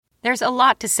There's a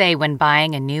lot to say when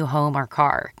buying a new home or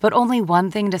car, but only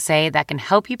one thing to say that can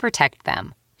help you protect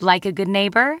them. Like a good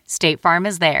neighbor, State Farm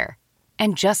is there.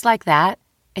 And just like that,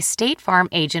 a State Farm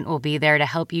agent will be there to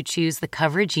help you choose the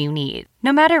coverage you need,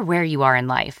 no matter where you are in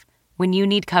life. When you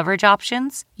need coverage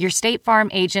options, your State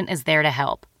Farm agent is there to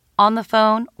help, on the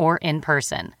phone or in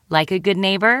person. Like a good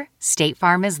neighbor, State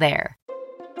Farm is there.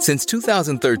 Since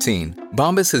 2013,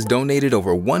 Bombas has donated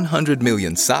over 100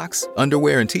 million socks,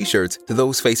 underwear, and T-shirts to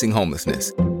those facing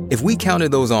homelessness. If we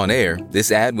counted those on air,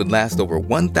 this ad would last over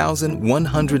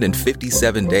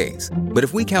 1,157 days. But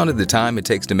if we counted the time it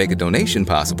takes to make a donation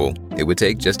possible, it would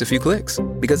take just a few clicks.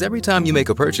 Because every time you make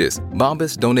a purchase,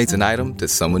 Bombas donates an item to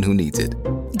someone who needs it.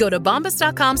 Go to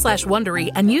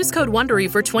bombas.com/Wondery and use code Wondery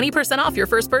for 20% off your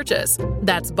first purchase.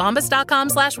 That's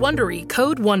bombas.com/Wondery,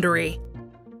 code Wondery.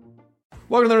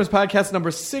 Welcome to the Nerds Podcast number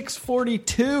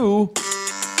 642.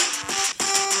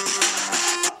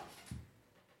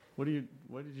 What did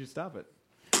you stop it?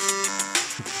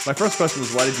 My first question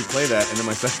was, why did you play that? And then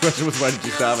my second question was, why did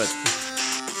you stop it?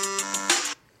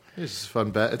 It's just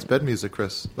fun. It's bed music,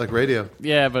 Chris, like radio.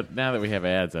 Yeah, but now that we have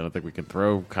ads, I don't think we can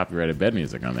throw copyrighted bed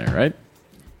music on there, right?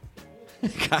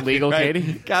 Legal,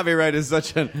 Katie? Copyright is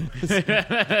such an...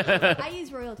 I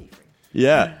use royalty free.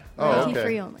 Yeah. Royalty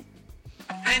free only.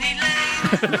 Damn it!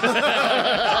 Son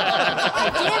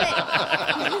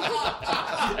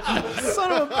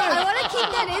of a bitch. I want to keep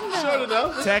that in though. Short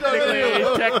enough.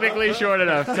 Technically short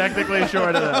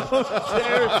enough.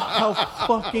 How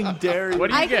fucking dare you? What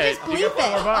do you I get? can just You get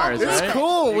bleep 4 it. bars, It's right?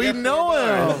 cool. We know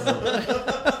him.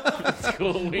 It's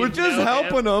cool. We're just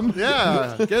helping them.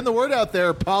 Yeah, getting the word out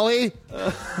there, Polly.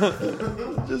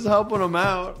 Just helping them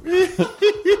out.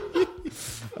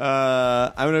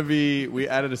 We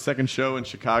added a second show in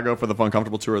Chicago for the Fun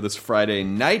Comfortable Tour this Friday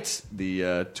night, the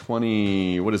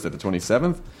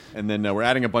 27th? And then we're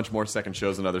adding a bunch more second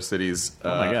shows in other cities. Oh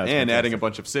my God, and adding a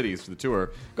bunch of cities for the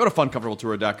tour. Go to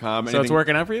funcomfortabletour.com. So it's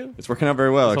working out for you? It's working out very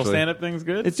well, This whole actually. stand-up thing's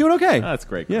good? It's doing okay. Oh, that's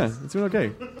great. Yeah, it's doing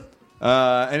okay.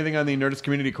 Anything on the Nerdist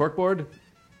Community Corkboard?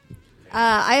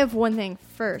 I have one thing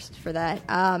first for that.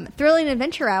 Thrilling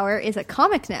Adventure Hour is a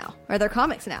comic now, or they're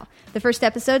comics now. The first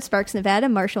episode, Sparks Nevada,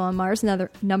 Marshall on Mars,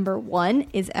 number 1,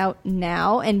 is out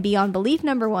now, and Beyond Belief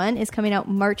number 1 is coming out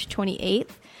March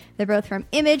 28th. They're both from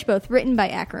Image, both written by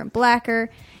Acker and Blacker,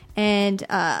 and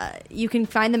you can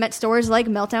find them at stores like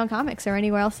Meltdown Comics or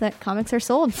anywhere else that comics are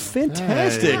sold.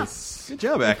 Fantastic. Nice. Good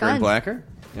job, Acker Fun. and Blacker,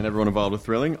 and everyone involved with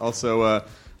Thrilling. Also,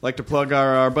 like to plug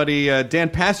our buddy Dan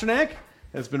Pasternak.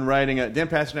 Has been writing. Dan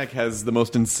Pasternak has the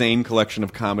most insane collection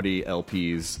of comedy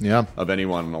LPs of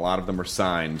anyone, and a lot of them are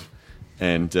signed.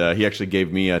 And he actually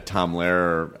gave me a Tom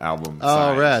Lehrer album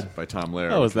signed rad. by Tom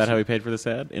Lehrer. Oh, is that how he paid for this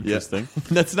ad? Interesting. Yeah.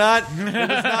 That's not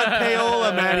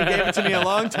payola, man. He gave it to me a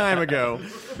long time ago.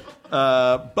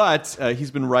 But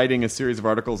he's been writing a series of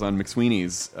articles on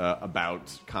McSweeney's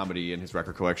about comedy in his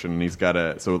record collection, and he's got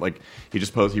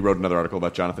he wrote another article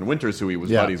about Jonathan Winters, who he was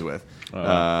buddies with,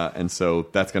 and so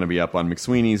that's going to be up on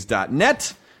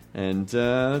McSweeney's.net, and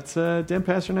it's Dan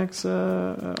Pasternak's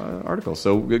article.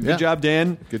 So good job,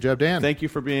 Dan. Good job, Dan. Thank you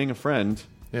for being a friend.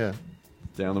 Yeah.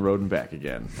 Down the road and back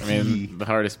again. I mean, the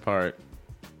hardest part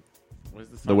was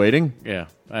The waiting? Yeah,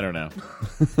 I don't know.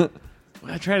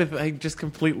 I just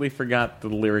completely forgot the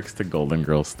lyrics to Golden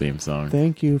Girls theme song.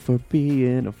 Thank you for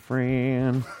being a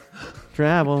friend.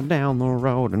 Travel down the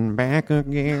road and back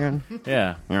again.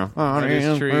 Yeah. Your That heart is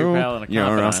is true, true. pal, and a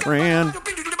You're a confidant. friend.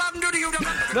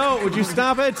 No, would you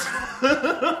stop it?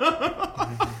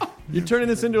 You're turning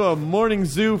this into a morning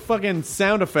zoo fucking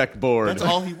sound effect board. That's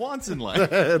all he wants in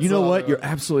life. You know what? You're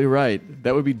absolutely right.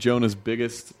 That would be Jonah's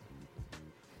biggest...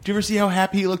 Do you ever see how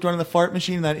happy he looked running the fart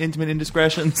machine in that Intimate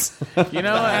Indiscretions? You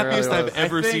know, the happiest really I've was.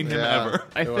 ever seen him ever.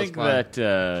 I think that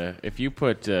if you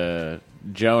put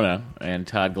Jonah and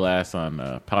Todd Glass on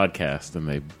a podcast and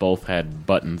they both had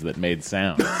buttons that made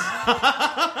sounds,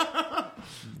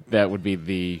 that would be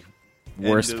the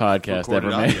worst podcast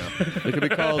ever made. They could be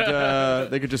called...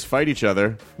 they could just fight each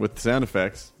other with sound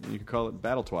effects. You could call it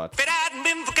Battle Twats.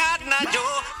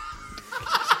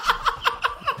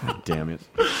 God damn it.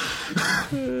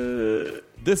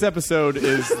 This episode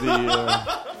is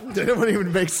the... That wouldn't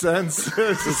even make sense.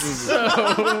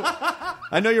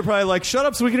 I know you're probably like, shut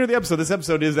up so we can hear the episode. This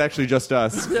episode is actually just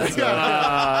us. It's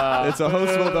a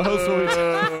hostful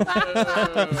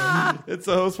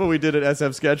we did at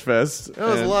SF Sketchfest. It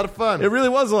was a lot of fun. It really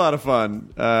was a lot of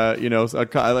fun. Like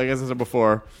I said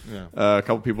before, a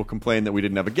couple people complained that we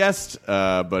didn't have a guest,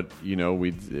 but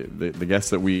the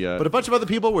guests that we... but a bunch of other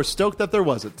people were stoked that there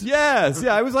wasn't. Yes,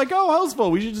 yeah. I was like, hostful.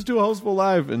 We should just do a hostful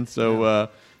live. And so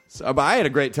So, but I had a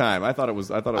great time. I thought it was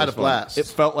had a fun. blast. It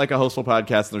felt like a hostful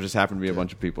podcast, and there just happened to be a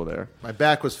bunch of people there. My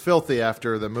back was filthy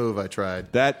after the move I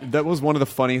tried. That was one of the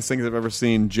funniest things I've ever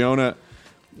seen. Jonah,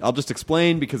 I'll just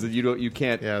explain because you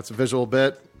can't. Yeah, it's a visual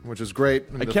bit, which is great.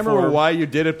 I can't remember why you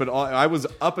did it, but I was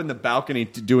up in the balcony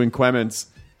doing Quemens,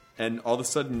 and all of a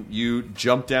sudden you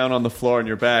jumped down on the floor on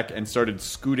your back and started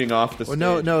scooting off the stage.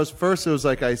 No. First, it was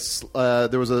like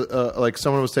there was like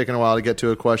someone was taking a while to get to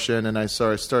a question, and I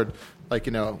started like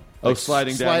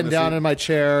sliding down in my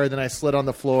chair, and then I slid on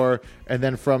the floor, and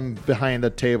then from behind the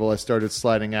table I started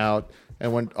sliding out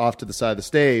and went off to the side of the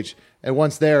stage. And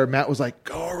once there, Matt was like,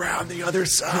 "Go around the other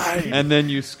side," and then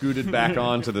you scooted back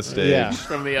onto the stage. Yeah,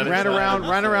 from the other ran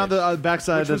side around the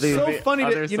backside of the. So funny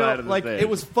other to side of the like stage. it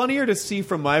was funnier to see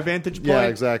from my vantage point. Yeah,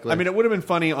 exactly. I mean, it would have been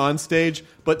funny on stage,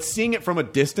 but seeing it from a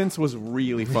distance was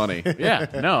really funny. Yeah,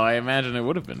 no, I imagine it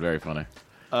would have been very funny.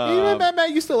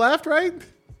 Matt, you still laughed, right?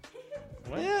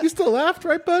 You still laughed,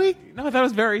 right, buddy? No, that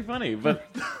was very funny, but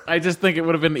I just think it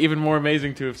would have been even more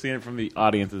amazing to have seen it from the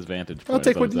audience's vantage point. I'll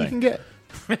take is what I'm you saying. can get.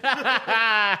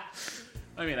 I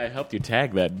mean, I helped you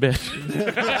tag that bit.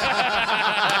 Yeah.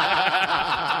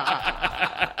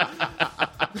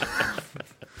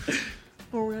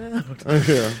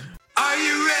 Are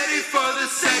you ready for the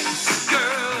sex, girls?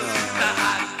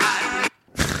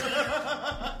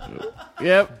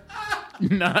 Yep.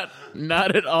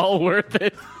 Not at all worth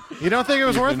it. You don't think it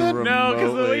was worth it? No,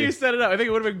 because the way Remotely. you set it up, I think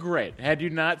it would have been great had you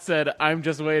not said, "I'm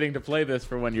just waiting to play this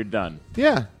for when you're done."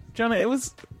 Yeah. Jonah, it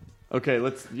was. Okay,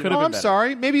 let's. Could have Oh, been I'm better.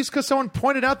 sorry. Maybe it's because someone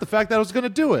pointed out the fact that I was going to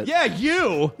do it. Yeah,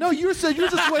 you. No, you said you're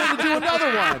just waiting to do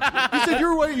another one. You said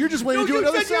you're just waiting to do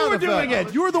another said you sound were effect. doing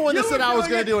it. You were the one that said I was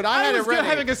going to do it. I had it was ready.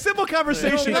 having a simple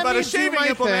conversation Let about me a do shaving my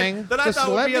implement thing. that I Just thought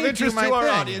would let be of me interest do to my our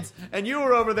thing. audience, and you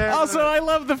were over there. Also, I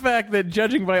love the fact that,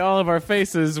 judging by all of our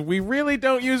faces, we really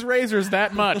don't use razors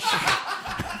that much.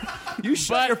 you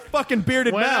shut your fucking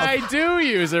bearded When mouth. I do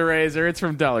use a razor, it's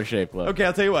from Dollar Shave Club. Okay,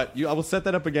 I'll tell you what. I will set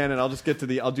that up again, and I'll just get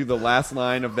to I'll do the last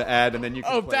line of the ad, and then you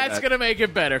can Oh, play that's that. going to make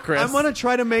it better, Chris. I'm going to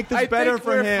try to make this I better think for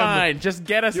we're him. fine. Just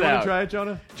get us You want out. to try it,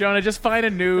 Jonah? Jonah, just find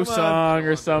a new Come on. song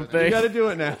or something. You got to do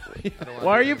it now.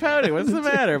 Why are you pouting? What's the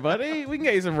matter, buddy? We can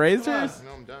get you some razors.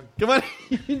 No, I'm done. Come on,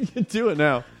 you do it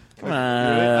now. Come on.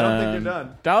 I don't think you're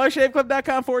done.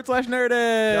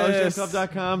 DollarShaveClub.com/Nerdist.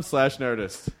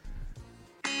 DollarShaveClub.com/Nerdist.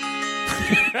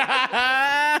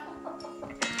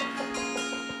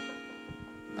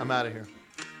 I'm out of here.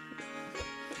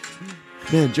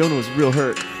 Man, Jonah was real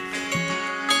hurt.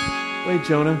 Wait,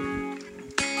 Jonah.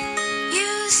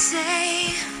 You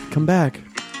say Come back.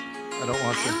 I don't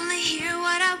want I to. only hear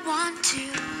what I want to.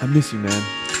 I miss you, man.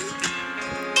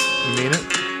 You mean it?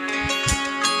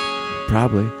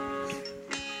 Probably.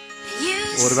 You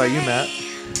What about you, say Matt?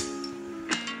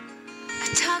 I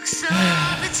talk so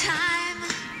all the time.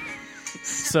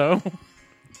 So,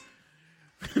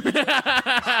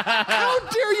 How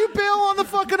dare you bail on the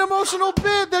fucking emotional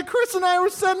bit that Chris and I were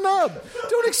setting up?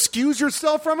 Don't excuse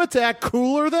yourself from it to act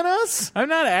cooler than us. I'm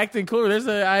not acting cooler.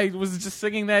 I was just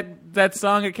singing that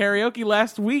song at karaoke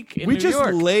last week in We New just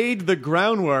York. laid the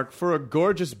groundwork for a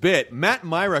gorgeous bit. Matt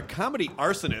Myra, comedy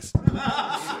arsonist.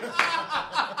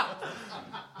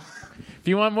 If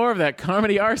you want more of that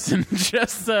comedy arson,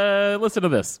 just listen to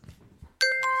this.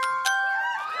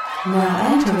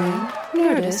 Now entering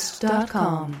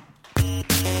Nerdist.com.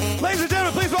 Ladies and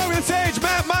gentlemen, please welcome to the stage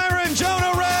Matt Myra and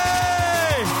Jonah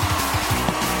Ray.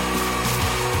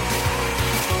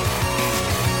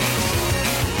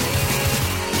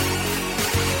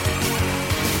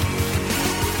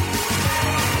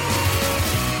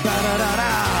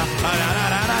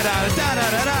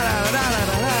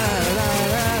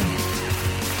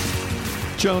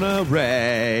 Jonah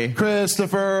Ray.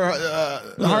 Christopher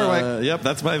Hardwick. Yep,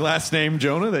 that's my last name,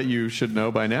 Jonah, that you should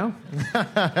know by now.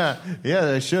 Yeah,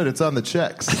 they should. It's on the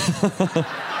checks.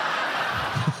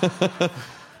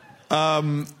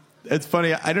 It's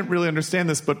funny, I didn't really understand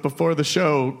this, but before the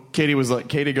show, Katie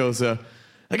goes, I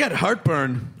got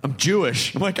heartburn. I'm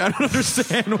Jewish. I'm like, I don't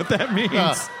understand what that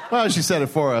means. Well, she said it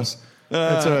for us.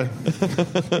 That's all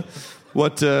right.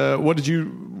 What did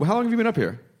you, how long have you been up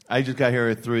here? I just got here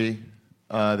at 3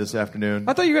 this afternoon.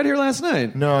 I thought you got here last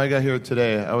night. No, I got here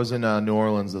today. I was in New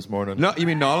Orleans this morning. No, you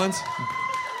mean Nolans?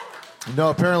 No,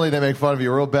 apparently they make fun of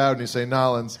you real bad when you say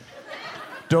Nolans.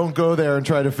 Don't go there and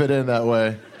try to fit in that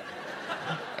way.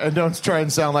 And don't try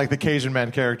and sound like the Cajun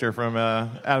Man character from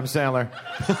Adam Sandler.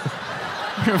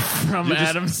 From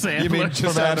Adam Sandler. You mean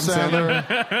just From Adam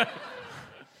Sandler?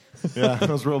 Yeah, that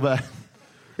was real bad.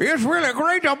 It's really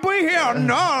great to be here in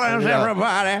New Orleans,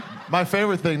 everybody. My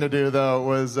favorite thing to do, though,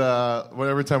 was when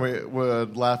every time we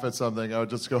would laugh at something, I would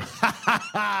just go, ha, ha,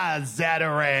 ha,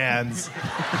 Zatarans.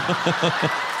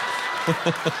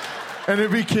 And it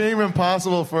became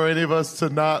impossible for any of us to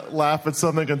not laugh at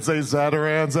something and say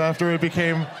Zatarans after. It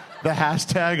became the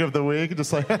hashtag of the week,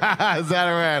 just like, ha, ha, ha,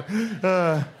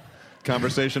 Zataran.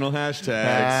 Conversational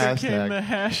hashtags. It became the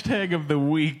hashtag of the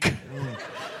week.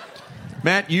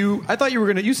 Matt, I thought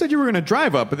you said you were gonna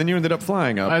drive up, but then you ended up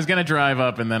flying up. I was going to drive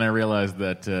up, and then I realized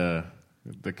that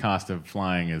the cost of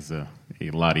flying is a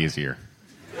lot easier.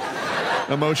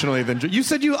 Emotionally than you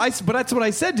said but that's what I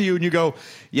said to you, and you go,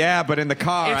 yeah, but in the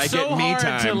car It's I get so me hard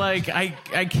time. to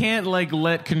I can't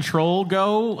let control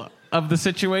go of the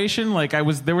situation.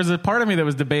 There was a part of me that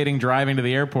was debating driving to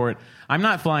the airport. I'm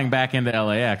not flying back into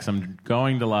LAX. I'm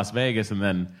going to Las Vegas and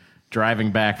then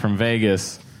driving back from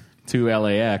Vegas to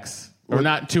LAX. Or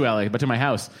not to LA, but to my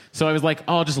house. So I was like,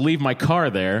 I'll just leave my car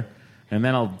there, and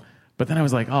then But then I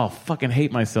was like, I'll fucking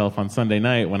hate myself on Sunday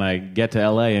night when I get to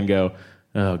LA and go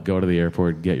to the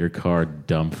airport, get your car,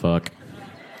 dumb fuck.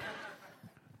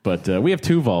 But we have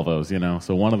 2 Volvos,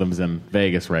 so one of them's in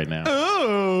Vegas right now.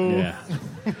 Oh, yeah,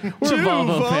 we're 2 a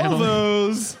Volvo family.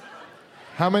 Volvos.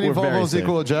 How many We're very Volvos safe.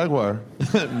 equal a Jaguar?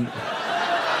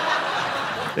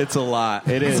 It's a lot.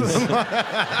 It is. It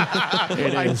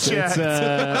is. It's,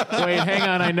 wait, hang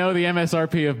on. I know the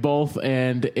MSRP of both,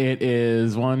 and it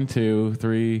is 1, 2,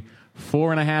 3,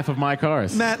 4.5 of my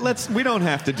cars. Matt, we don't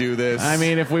have to do this. I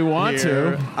mean, if we want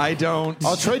here. to. I don't.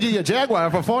 I'll trade you your Jaguar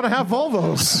for 4.5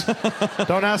 Volvos.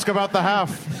 Don't ask about the half.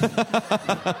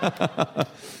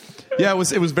 Yeah, it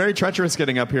was very treacherous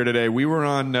getting up here today. We were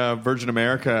on Virgin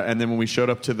America, and then when we showed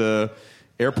up to the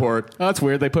airport... Oh, that's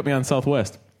weird. They put me on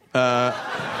Southwest.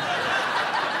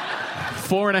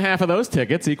 4.5 of those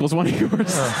tickets equals one of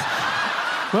yours.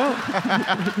 Well,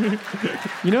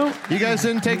 you guys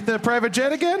didn't take the private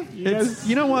jet again?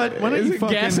 You know what? Why don't you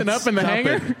fucking gassing up in the stop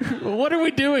hangar? it? What are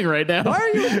we doing right now?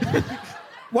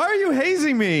 Why are you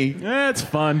hazing me? It's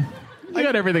fun. You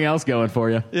got everything else going for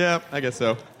you. Yeah, I guess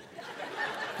so.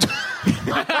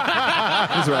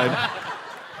 That's right.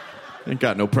 Ain't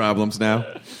got no problems now.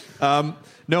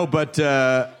 No, but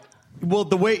well,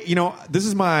 the way this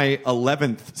is my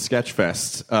 11th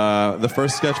Sketchfest. The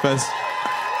first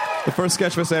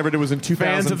Sketchfest I ever did was in 2000.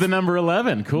 Fans of the number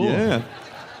 11. Cool. Yeah.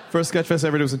 First Sketchfest I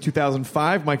ever did was in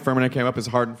 2005. Mike Firman and I came up as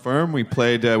Hard and Firm. We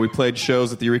played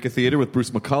shows at the Eureka Theater with Bruce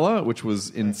McCullough, which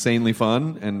was insanely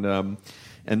fun.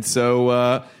 And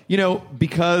so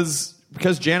because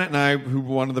Janet and I, who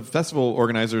were one of the festival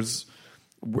organizers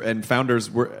and founders,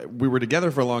 we were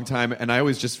together for a long time, and I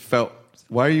always just felt,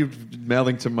 why are you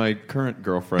mailing to my current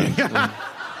girlfriend?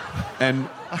 and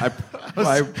I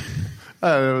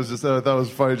it was just that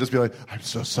was funny. Just be like, I'm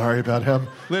so sorry about him,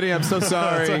 Lydia. I'm so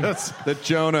sorry that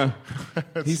Jonah,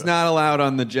 he's not allowed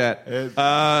on the jet.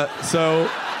 But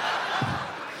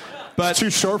it's too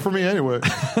short for me anyway.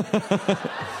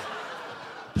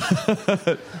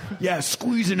 Yeah,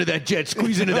 squeeze into that jet.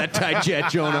 Squeeze into that tight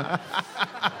jet, Jonah.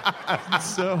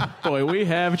 So, boy, we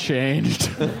have changed.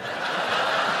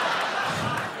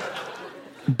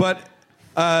 But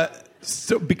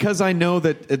so because I know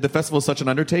that the festival is such an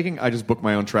undertaking, I just book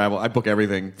my own travel. I book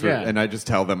everything, and I just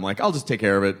tell them, like, I'll just take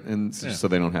care of it, and so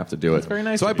they don't have to do it. That's very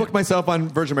nice So of I booked you. myself on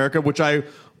Virgin America, which I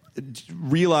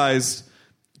realized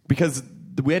because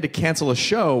we had to cancel a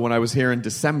show when I was here in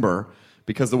December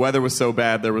because the weather was so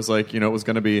bad. There was like, it was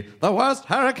going to be the worst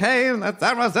hurricane that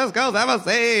San Francisco's ever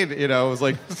seen. It was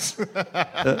like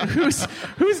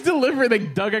Who's delivering? They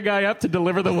dug a guy up to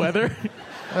deliver the weather.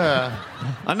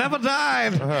 I never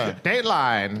died.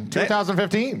 Dateline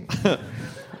 2015.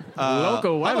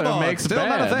 Local weather Hoverboard, makes still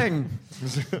bad. not a thing.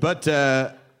 But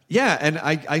yeah, and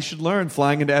I should learn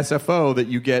flying into SFO that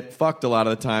you get fucked a lot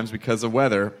of the times because of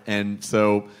weather. And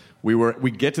so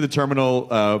we get to the terminal.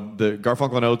 The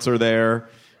Garfunkel and Oates are there.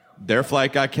 Their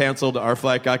flight got canceled. Our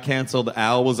flight got canceled.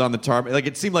 Al was on the tarmac. Like,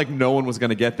 it seemed like no one was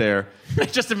going to get there.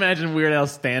 Just imagine Weird Al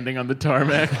standing on the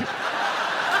tarmac.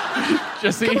 He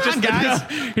just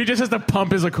has to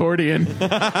pump his accordion.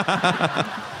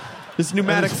 This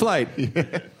pneumatic flight.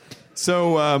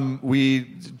 So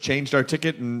we changed our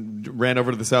ticket and ran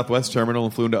over to the Southwest terminal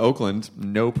and flew into Oakland.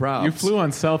 No problems. You flew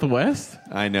on Southwest?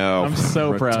 I know. I'm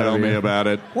so proud Tell of you. me about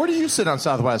it. Where do you sit on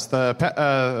Southwest?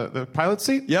 The pilot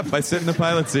seat? Yep, I sit in the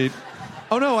pilot seat.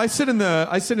 Oh no, I sit in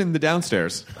the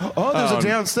downstairs. Oh, there's a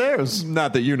downstairs.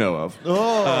 Not that you know of.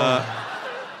 Oh.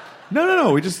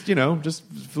 No. We just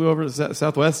flew over to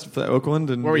Southwest, Oakland,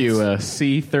 and What were you,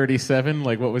 C-37?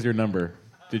 Like, what was your number?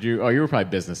 Did you? Oh, you were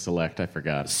probably Business Select. I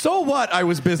forgot. So what? I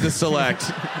was Business Select.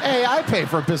 Hey, I pay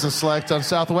for a Business Select on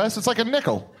Southwest. It's like a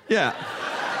nickel. Yeah.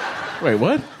 Wait,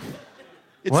 what?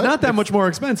 It's What? not that much more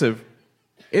expensive.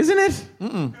 Isn't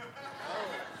it?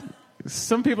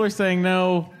 Some people are saying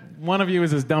no. One of you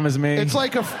is as dumb as me. It's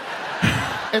like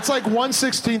it's like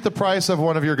 1/16 the price of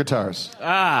one of your guitars.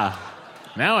 Now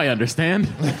I understand.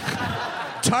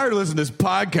 Tired of listening to this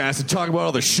podcast and talking about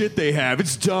all the shit they have.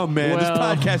 It's dumb, man. This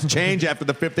Well- podcast changed after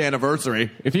the 5th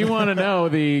anniversary. If you want to know,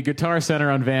 the Guitar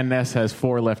Center on Van Ness has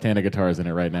 4 left-handed guitars in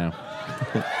it right now.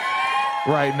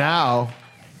 Right now.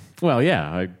 Well,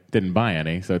 yeah, I didn't buy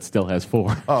any, so it still has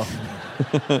 4. Oh.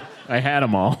 I had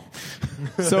them all.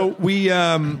 So we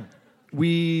didn't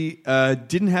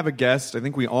have a guest. I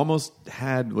think we almost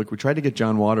had, we tried to get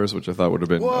John Waters, which I thought would have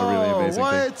been a really amazing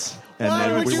what? thing. And Why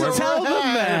then would we you were tell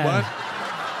them that? What?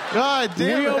 God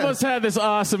damn We it. almost had this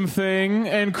awesome thing,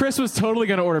 and Chris was totally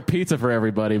going to order pizza for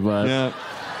everybody, but Yeah.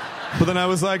 But then I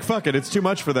was like, fuck it, it's too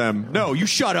much for them. No, you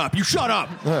shut up. You shut up.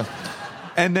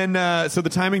 And then, so the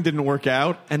timing didn't work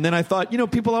out. And then I thought,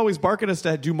 people always bark at us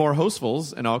to do more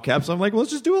hostfuls in all caps. So I'm like, well,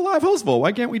 let's just do a live hostful.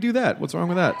 Why can't we do that? What's wrong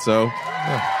with that? So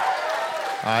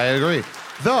I agree.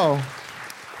 Though,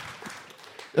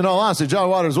 in all honesty, John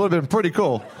Waters would have been pretty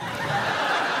cool.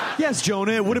 yes,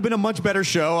 Jonah, it would have been a much better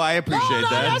show. I appreciate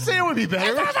that. I'm not saying it would be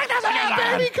better.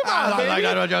 Baby, come on, baby.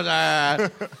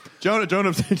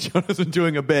 Jonah's been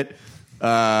doing a bit.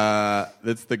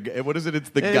 That's the what is it? It's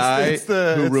the guy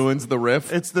who ruins the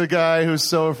riff. It's the guy who's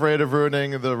so afraid of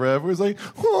ruining the riff. Who's like,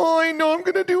 oh, I know I'm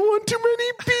gonna do one too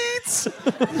many beats.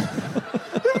 I'm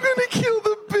gonna kill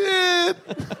the bit.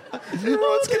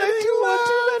 Everyone's gonna do one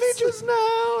too many just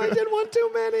now. I did one too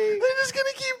many. I'm just gonna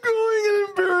keep going and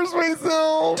embarrass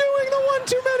myself. Doing the one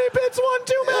too many bits, one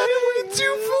too many. I went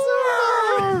too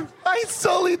far. I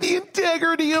sullied the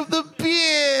integrity of the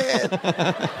bit.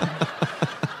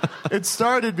 It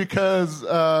started because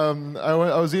I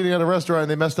was eating at a restaurant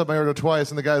and they messed up my order twice,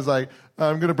 and the guy's like,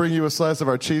 I'm going to bring you a slice of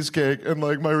our cheesecake. And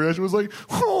my reaction was like,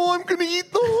 oh, I'm going to eat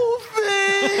the whole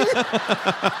thing.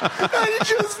 I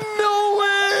just know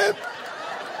it.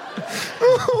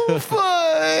 Oh,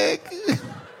 fuck.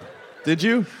 Did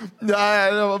you? No, I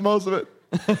know most of it.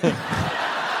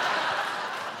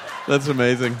 That's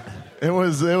amazing. It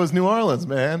was New Orleans,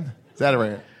 man. Is that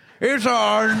right? It's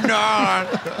all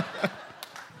not.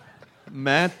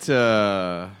 Matt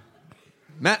and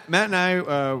I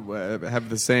have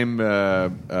the same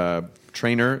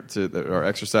trainer to our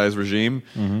exercise regime.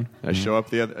 I show up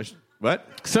the other. What?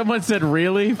 someone said,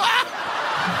 really?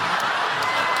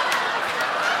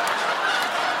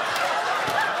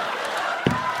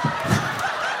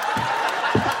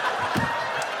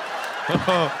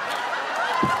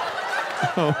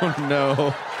 Oh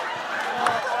no!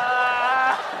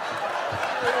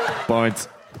 Points.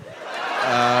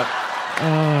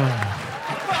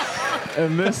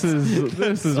 And this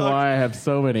is why I have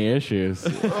so many issues.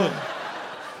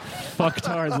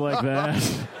 Fucktards like that.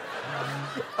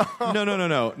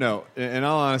 No. In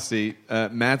all honesty,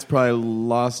 Matt's probably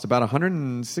lost about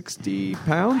 160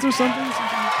 pounds or something.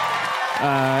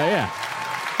 Yeah.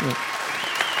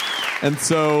 And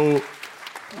so,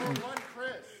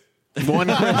 One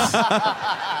Chris.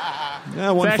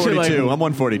 142. Like, I'm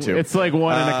 142. It's like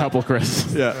one and a couple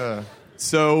Chris. Yeah.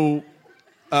 So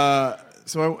I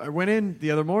went in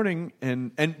the other morning,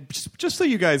 and just so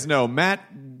you guys know,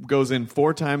 Matt goes in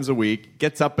 4 times a week,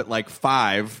 gets up at like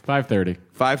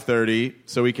 5:30,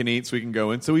 so he can eat, so he can go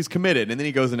in. So he's committed, and then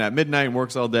he goes in at midnight and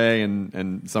works all day,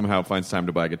 and somehow finds time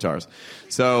to buy guitars.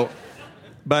 So,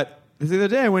 but the other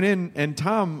day I went in, and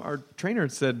Tom, our trainer,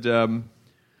 said,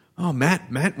 "Oh,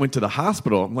 Matt went to the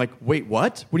hospital." I'm like, "Wait,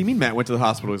 what? What do you mean Matt went to the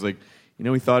hospital?" He's like,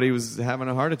 "We thought he was having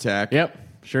a heart attack." Yep,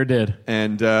 sure did.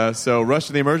 And so rushed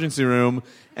to the emergency room.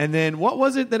 And then what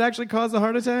was it that actually caused the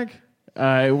heart attack?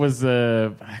 It was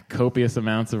copious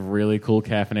amounts of really cool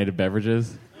caffeinated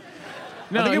beverages.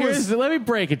 No, let me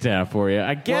break it down for you.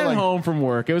 I get home from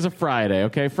work. It was a Friday,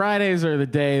 okay? Fridays are the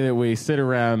day that we sit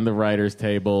around the writer's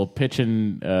table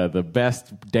pitching the best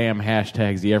damn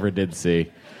hashtags you ever did see.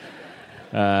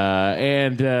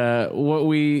 What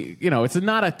we, it's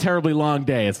not a terribly long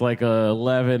day. It's like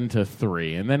 11 to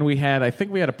 3. And then I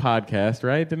think we had a podcast,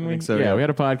 right? Didn't we? I think so, yeah, we had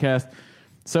a podcast.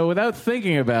 So without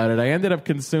thinking about it, I ended up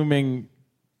consuming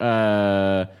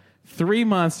 3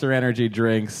 Monster Energy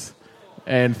drinks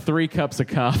and 3 cups of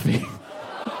coffee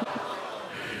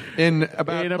in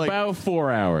about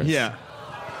 4 hours. Yeah.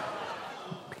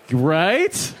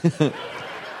 Right?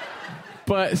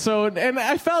 And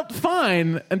I felt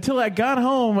fine until I got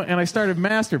home and I started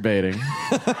masturbating.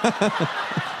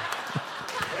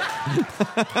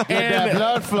 Get that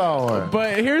blood flowing.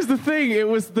 But here's the thing: it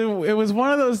was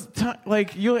one of those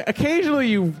like occasionally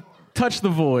you touch the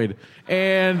void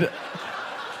and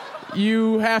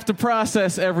you have to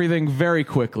process everything very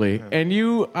quickly, and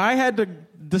I had to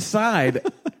decide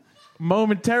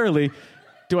momentarily: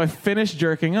 do I finish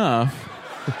jerking off?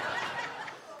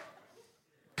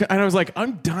 And I was like,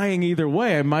 I'm dying either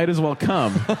way. I might as well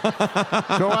come.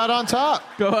 Go out on top.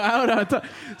 Go out on top.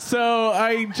 So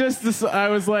I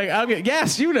was like,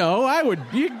 yes, I would.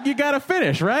 You got to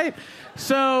finish, right?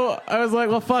 So I was like,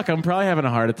 well, fuck, I'm probably having a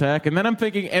heart attack. And then I'm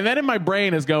thinking, and then in my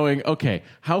brain is going, okay,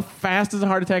 how fast does a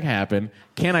heart attack happen?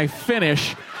 Can I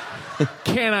finish?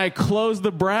 Can I close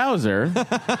the browser?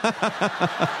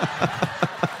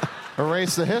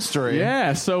 Erase the history.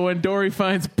 Yeah, so when Dory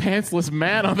finds pantsless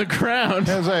Matt on the ground,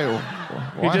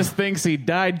 he just thinks he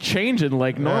died changing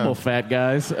like normal fat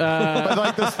guys. But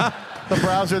like the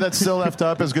browser that's still left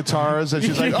up is guitars, and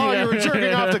she's like, oh, you were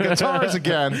jerking off to guitars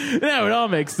again. Yeah, it all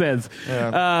makes sense.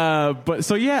 Yeah.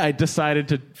 I decided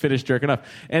to finish jerking off.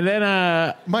 And then...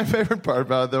 my favorite part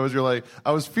about it, though, is you're like,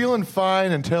 I was feeling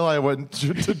fine until I went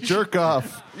to jerk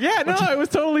off. Yeah, no, it was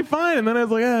totally fine. And then I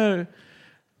was like,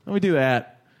 let me do that.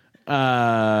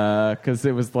 Because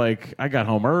it was like I got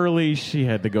home early. She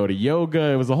had to go to yoga.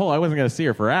 It was I wasn't going to see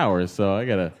her for hours, so I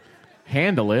got to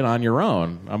handle it on your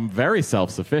own. I'm very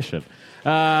self-sufficient.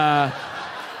 Matt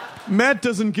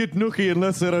doesn't get nookie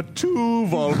unless there are 2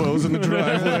 Volvos in the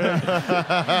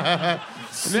driveway.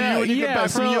 See you when you get back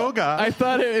from yoga. I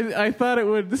thought it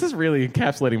would. This is really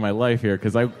encapsulating my life here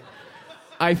because I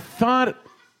thought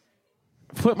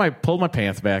pulled my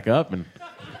pants back up and.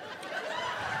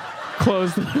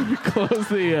 Close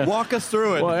the... Walk us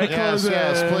through it. Well,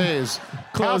 yes, please.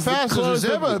 How fast is a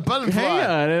zebra button fly? Hang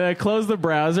on. And I closed the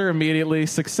browser immediately.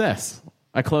 Success.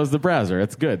 I closed the browser.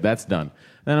 It's good. That's done.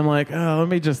 Then I'm like, let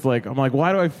me just I'm like,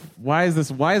 why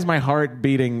is my heart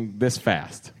beating this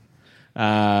fast?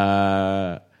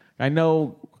 I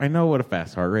know what a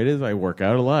fast heart rate is. I work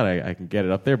out a lot. I can get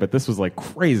it up there, but this was like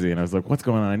crazy. And I was like, what's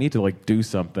going on? I need to do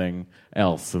something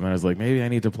else. And then I was like, maybe I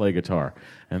need to play guitar.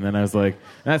 And then I was like,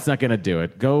 that's not going to do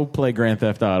it. Go play Grand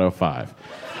Theft Auto 5.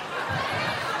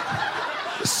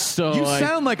 So you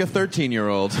sound like a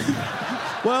 13-year-old.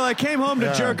 Well, I came home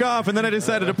to jerk off, and then I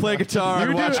decided to play guitar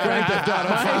and watch Grand Theft Auto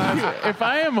 5. If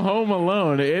I am home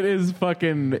alone, it is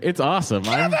it's awesome.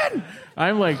 Kevin!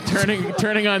 I'm like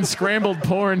turning on scrambled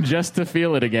porn just to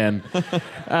feel it again.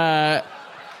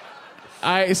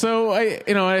 I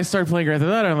started playing Grand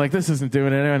Theft Auto. I'm like, this isn't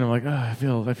doing it. And I'm like, I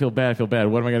feel bad.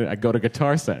 What am I gonna? I go to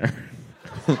Guitar Center.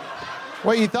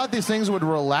 Wait, you thought these things would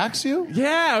relax you?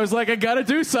 Yeah, I was like, I gotta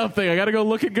do something. I gotta go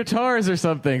look at guitars or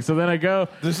something. So then I go.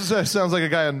 Sounds like a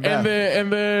guy in meth.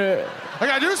 And the I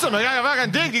gotta do something. I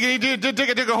gotta fucking dig. You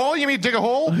dig a hole? You mean dig a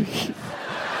hole?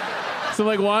 So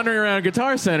wandering around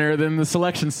Guitar Center, then the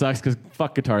selection sucks because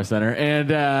fuck Guitar Center, and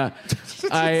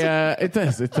it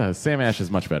does. Sam Ash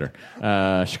is much better.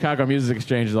 Chicago Music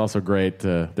Exchange is also great.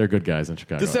 They're good guys in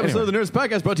Chicago. This episode of the Nerds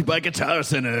Podcast brought to you by Guitar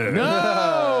Center.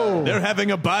 No, they're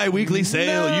having a bi-weekly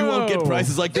sale. No. You won't get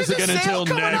prices like this again until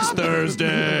next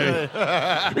Thursday.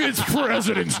 It's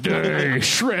President's Day.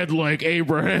 Shred like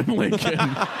Abraham Lincoln.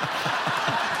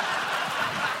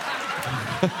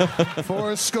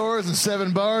 4 scores and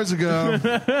 7 bars ago.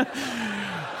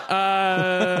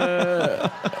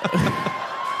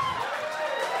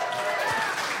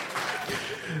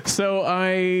 So I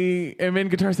am in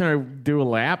Guitar Center. I do a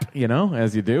lap,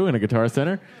 as you do in a Guitar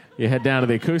Center. You head down to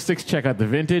the acoustics, check out the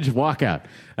vintage, walk out.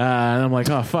 And I'm like,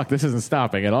 oh, fuck, this isn't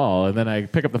stopping at all. And then I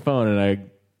pick up the phone and I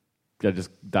just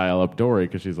dial up Dory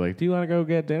because she's like, do you want to go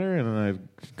get dinner? And then I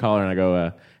call her and I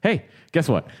go, hey, guess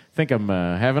what? Think I'm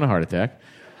having a heart attack.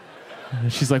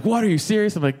 She's like, what, are you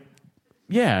serious? I'm like,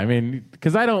 yeah, I mean,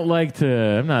 because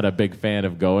I'm not a big fan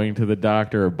of going to the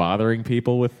doctor or bothering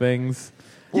people with things.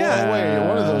 Yeah, wait,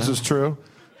 one of those is true.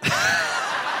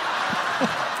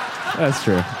 That's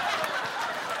true.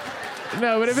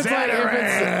 No, but if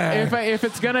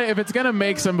it's gonna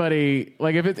make somebody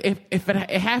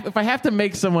if I have to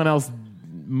make someone else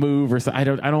move or something, I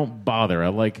don't bother. I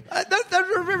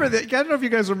remember that. I don't know if you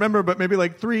guys remember, but maybe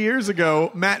 3 years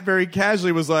ago, Matt very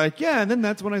casually was like, "Yeah," and then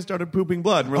that's when I started pooping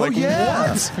blood. And we're like,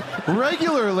 "What?"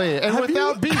 Regularly and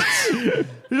without beats.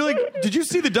 You're like, "Did you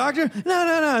see the doctor?"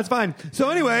 No, it's fine. So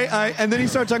anyway, and then he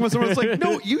started talking about someone. It's like,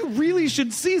 "No, you really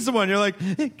should see someone." You're like,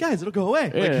 "Hey, guys, it'll go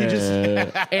away." He just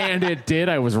and it did.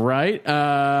 I was right.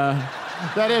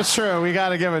 That is true. We got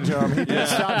to give it to him. He did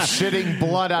stop shitting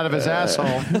blood out of his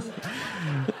asshole.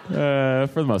 For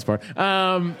the most part.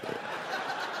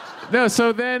 No,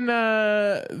 so then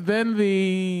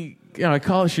the I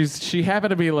call. She happened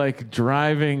to be like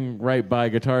driving right by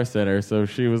Guitar Center, so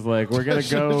she was like, "We're gonna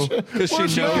go." Because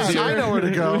she knows I know where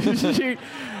to go.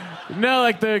 No,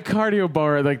 like the cardio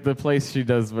bar, like the place she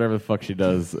does whatever the fuck she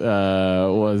does,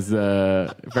 was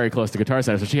very close to Guitar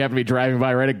Center. So she happened to be driving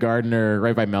by right at Gardner,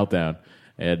 right by Meltdown,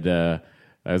 and I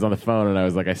was on the phone and I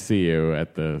was like, "I see you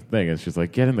at the thing," and she's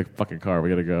like, "Get in the fucking car, we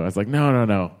gotta go." I was like,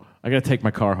 "No. I gotta take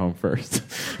my car home first."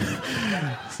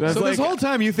 So this whole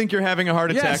time you think you're having a heart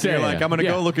attack, Yes, and you're yeah, like, yeah. I'm going to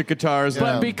go look at guitars.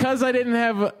 But because I didn't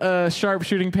have a sharp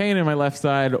shooting pain in my left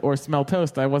side or smell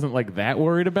toast, I wasn't like that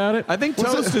worried about it. I think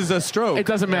toast is a stroke. It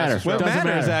doesn't matter. Well, it Doesn't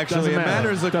matters, matter. actually. Doesn't It matter.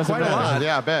 matters Doesn't quite a matter. lot.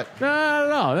 Yeah, I bet.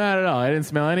 Not at all. I didn't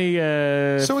smell any.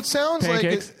 So it sounds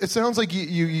pancakes. like it sounds like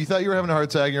you thought you were having a heart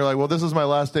attack, and you're like, well, this is my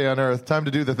last day on Earth. Time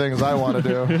to do the things I want to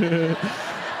do.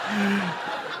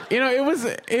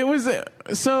 It was.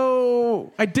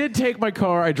 So I did take my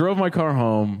car. I drove my car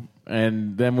home.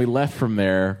 And then we left from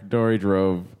there. Dory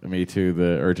drove me to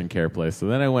the urgent care place. So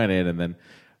then I went in, and then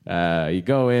you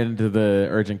go into the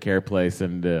urgent care place,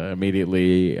 and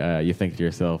immediately you think to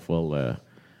yourself, well,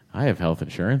 I have health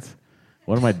insurance.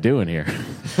 What am I doing here?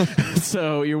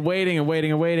 So you're waiting,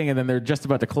 and then they're just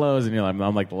about to close, and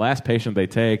I'm like the last patient they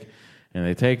take, and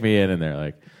they take me in, and they're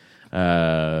like,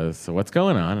 so what's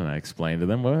going on? And I explained to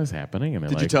them what was happening, and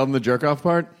they're Did you tell them the jerk-off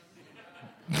part?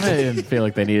 I didn't feel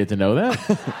like they needed to know that.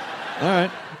 All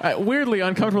right. Weirdly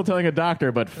uncomfortable telling a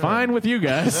doctor, but fine with you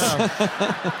guys.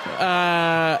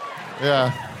 Yeah.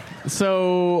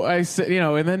 So I said,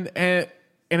 and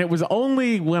it was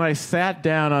only when I sat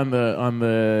down on the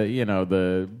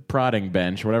the prodding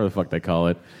bench, whatever the fuck they call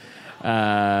it,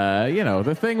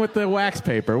 the thing with the wax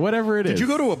paper, whatever it is. Did you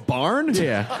go to a barn?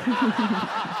 Yeah.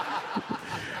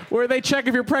 Where they check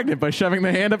if you're pregnant by shoving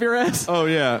the hand up your ass. Oh,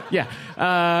 yeah.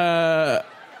 Yeah.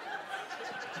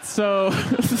 So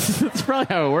that's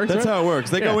probably how it works. That's right? how it works.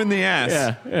 They go in the ass.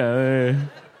 Yeah. They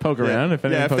poke around. If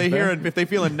anything pokes back. If they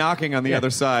feel a knocking on the other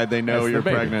side, they know That's you're the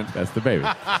baby. pregnant. That's the baby.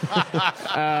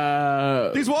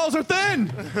 These walls are thin.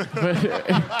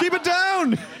 Keep it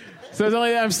down. So it's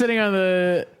only I'm sitting on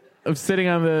the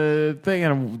thing,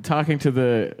 and I'm talking to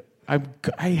the. I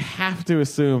have to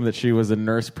assume that she was a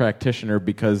nurse practitioner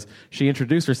because she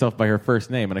introduced herself by her first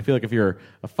name, and I feel like if you're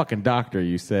a fucking doctor,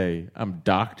 you say, "I'm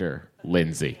Dr.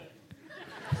 Lindsay."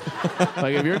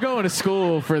 Like if you're going to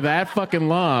school for that fucking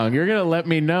long, you're gonna let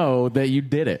me know that you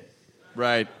did it.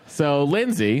 Right. So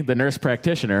Lindsay, the nurse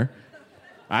practitioner,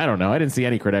 I don't know. I didn't see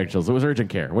any credentials. It was urgent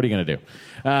care. What are you gonna do?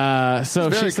 So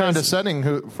Very she says,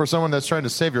 condescending for someone that's trying to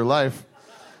save your life.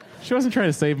 she wasn't trying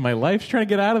to save my life. She's trying to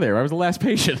get out of there. I was the last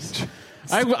patient.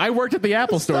 I worked at the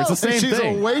Apple store. It's the same She's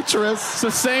thing. a waitress. It's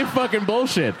the same fucking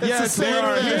bullshit. Yeah, it's the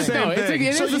same thing. No, it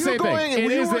is So the you're same going, thing.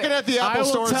 when you're working at the I Apple will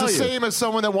store, it's tell the you. same as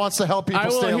someone that wants to help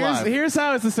people stay alive. Here's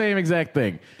how it's the same exact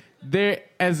thing. There,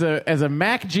 as a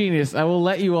Mac genius, I will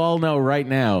let you all know right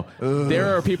now,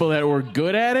 there are people that were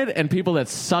good at it and people that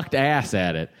sucked ass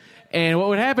at it. And what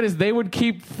would happen is they would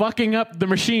keep fucking up the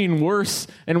machine worse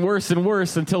and worse and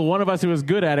worse until one of us who was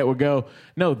good at it would go,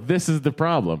 no, this is the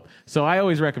problem. So I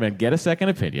always recommend get a second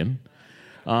opinion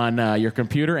on your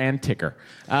computer and ticker.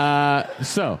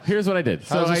 So here's what I did.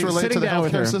 How does this relate to the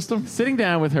healthcare system? Sitting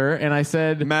down with her, and I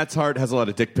said, Matt's heart has a lot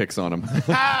of dick pics on him.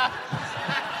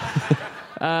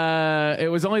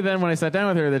 it was only then when I sat down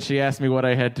with her that she asked me what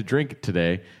I had to drink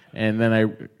today, and then I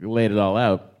laid it all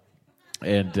out,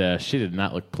 and she did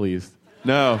not look pleased.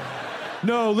 No,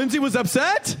 Lindsay was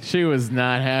upset? She was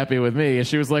not happy with me, and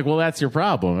she was like, well, that's your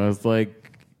problem. I was like,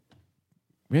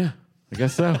 yeah, I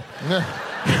guess so.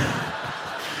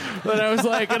 But I was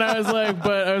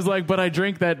like, but I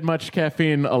drink that much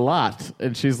caffeine a lot.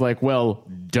 And she's like, well,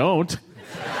 don't.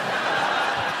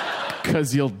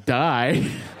 Because you'll die.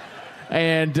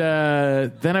 And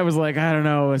then I was like, I don't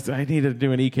know. I need to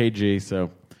do an EKG.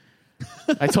 So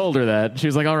I told her that. She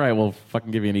was like, all right, we'll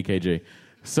fucking give you an EKG.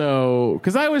 So,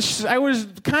 because I was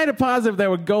kind of positive that I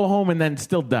would go home and then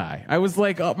still die. I was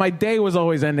like, my day was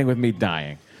always ending with me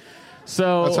dying.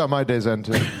 So That's how my days end,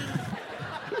 too.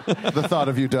 The thought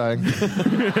of you dying.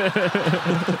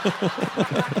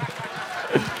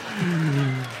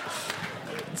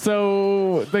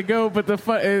 So they go, but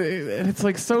it's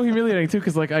like so humiliating too,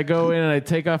 because like I go in and I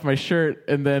take off my shirt,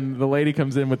 and then the lady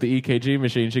comes in with the EKG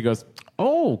machine. She goes,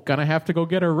 "Oh, gonna have to go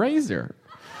get a razor."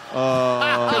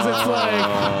 Because it's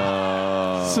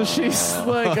like, so she's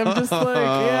like, I'm just like,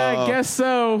 yeah, I guess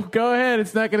so. Go ahead,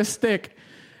 it's not gonna stick.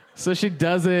 So she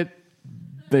does it.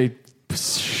 They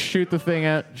shoot the thing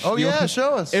out. Oh, yeah,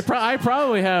 show us. I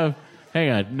probably have. Hang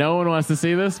on, no one wants to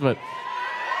see this, but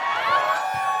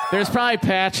There's probably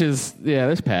patches. Yeah,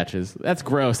 there's patches. That's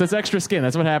gross. That's extra skin.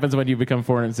 That's what happens when you become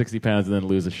 460 pounds and then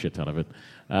lose a shit ton of it.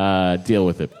 Deal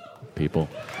with it, people.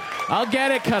 I'll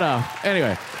get it cut off.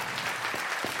 Anyway.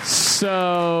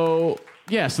 So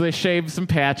they shaved some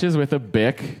patches with a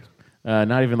Bic.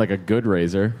 Not even like a good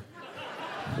razor.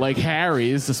 Like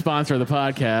Harry's, the sponsor of the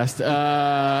podcast.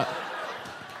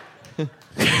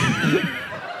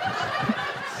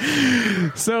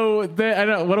 So I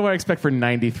don't. What do I expect for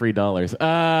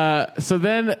 $93? So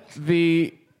then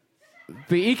the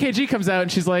EKG comes out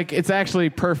and she's like, "It's actually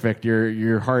perfect.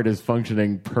 Your heart is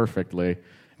functioning perfectly,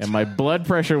 and my blood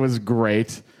pressure was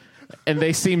great." And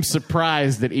they seem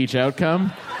surprised at each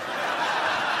outcome.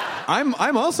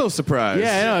 I'm also surprised.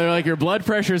 Yeah, I know. They're like, "Your blood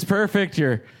pressure is perfect.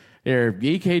 Your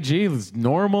EKG is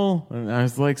normal." And I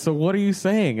was like, "So what are you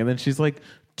saying?" And then she's like,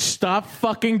 "Stop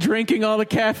fucking drinking all the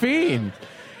caffeine."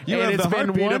 You and have it's the been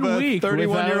heartbeat 1 of a week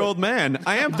 31-year-old man.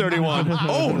 I am 31.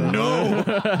 Oh no!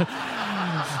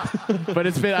 But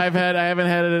I haven't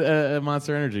had a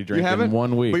Monster Energy drink in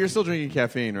 1 week. But you're still drinking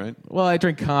caffeine, right? Well, I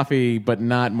drink coffee, but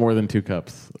not more than 2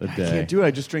 cups a day. I can't do it.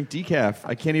 I just drink decaf.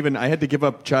 I can't even. I had to give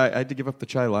up chai. I had to give up the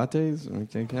chai lattes.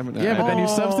 Yeah, but then you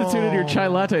substituted your chai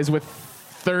lattes with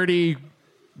 30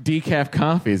 decaf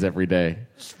coffees every day.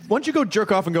 Why don't you go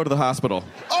jerk off and go to the hospital?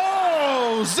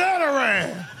 Oh,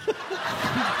 Zatarain!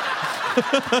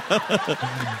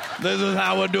 This is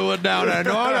how we do it down there.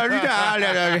 How I do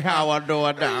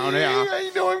it down here.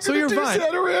 I know I'm So gonna you're do fine.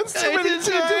 Zatarain too many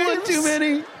times. Too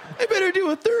many. I better do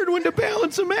a third one to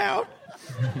balance them out.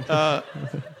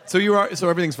 So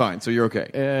everything's fine. So you're okay.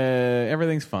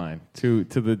 Everything's fine to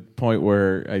the point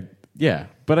where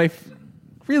but I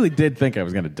really did think I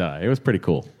was going to die. It was pretty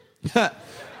cool.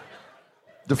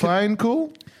 Define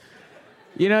cool?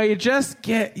 You know, you just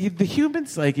the human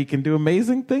psyche can do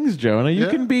amazing things, Jonah. You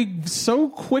can be so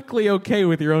quickly okay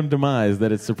with your own demise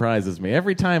that it surprises me.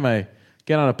 Every time I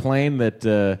get on a plane that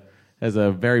has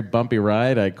a very bumpy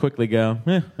ride, I quickly go,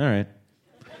 all right.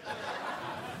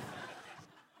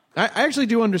 I actually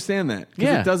do understand that.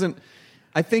 Yeah. It doesn't.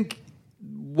 I think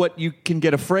what you can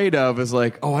get afraid of is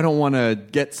like, oh, I don't want to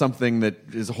get something that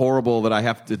is horrible that I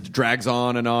have to drags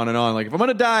on and on and on. Like, if I'm going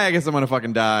to die, I guess I'm going to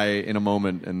fucking die in a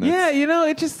moment. And yeah, you know,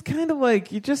 it just kind of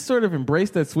like, you just sort of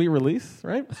embrace that sweet release,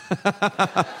 right?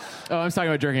 Oh, I'm talking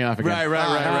about jerking off again.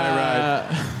 Right.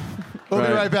 We'll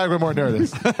be right back with more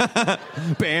Nerdist.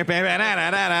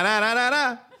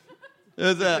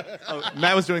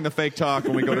 Matt was doing the fake talk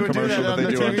when we go to commercial that they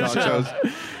do on talk shows.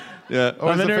 Yeah.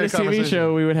 On the Nerdist TV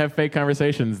show, we would have fake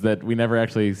conversations that we never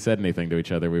actually said anything to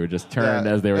each other. We would just turn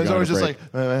as they were going to break. It was just like...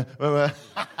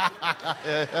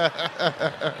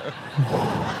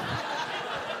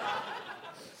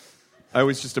 I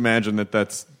always just imagine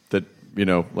that, you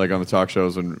know, like on the talk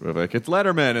shows and like, it's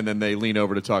Letterman, and then they lean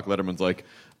over to talk. Letterman's like,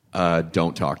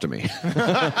 don't talk to me.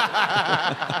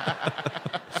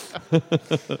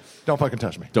 Don't fucking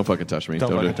touch me. Don't fucking touch me.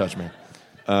 Don't fucking touch me.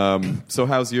 So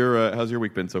how's your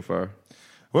week been so far?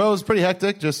 Well, it was pretty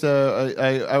hectic. Just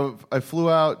I flew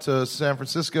out to San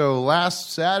Francisco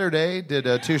last Saturday.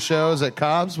 Did 2 shows at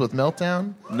Cobb's with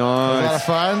Meltdown. Nice. It was a lot of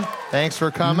fun. Thanks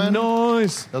for coming.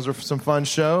 Nice. Those were some fun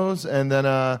shows. And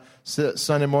then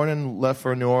Sunday morning, left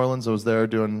for New Orleans. I was there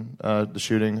doing the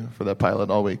shooting for that pilot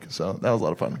all week. So that was a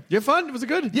lot of fun. You had fun? Was it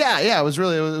good? Yeah. It was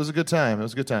a good time. It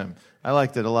was a good time. I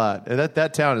liked it a lot.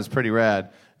 That town is pretty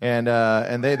rad. And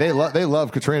they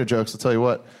love Katrina jokes, I'll tell you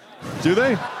what. Do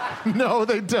they? No,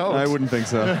 they don't. I wouldn't think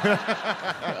so.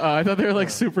 I thought they were like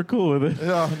super cool with it.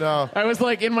 No. I was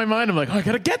like, in my mind, I'm like, oh, I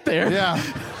gotta get there. Yeah.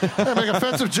 I make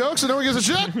offensive jokes and no one gives a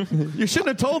shit. You shouldn't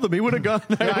have told them. He would have gone.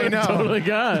 I know. Totally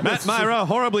gone. Matt Myra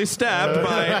horribly stabbed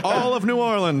by all of New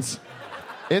Orleans.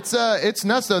 It's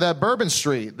nuts though, that Bourbon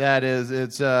Street.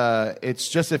 It's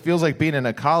just, it feels like being in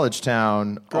a college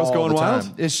town. Girls all going the time.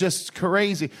 wild? It's just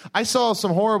crazy. I saw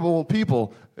some horrible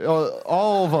people,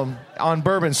 all of them on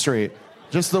Bourbon Street.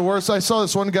 Just the worst. I saw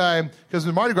this one guy, because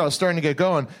the Mardi Gras was starting to get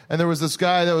going, and there was this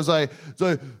guy that was like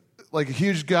a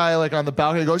huge guy like on the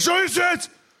balcony going, "Show your tits!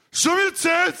 Show me your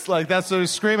tits!" Like that's what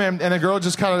he's screaming, and the girl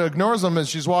just kind of ignores him as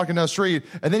she's walking down the street,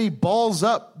 and then he balls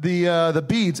up the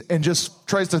beads and just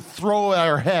tries to throw at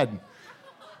her head.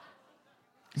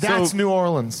 That's New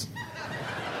Orleans.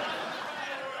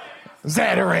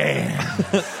 Zatarain.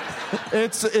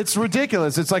 It's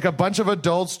ridiculous. It's like a bunch of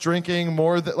adults drinking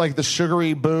more like the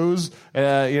sugary booze.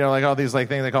 Like all these like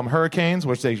things they call them hurricanes,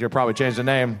 which they should probably change the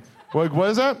name. What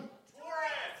is that?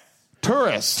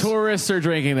 Tourists are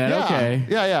drinking that. Yeah. Okay.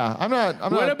 Yeah. I'm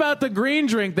not. What about the green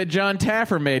drink that John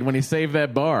Taffer made when he saved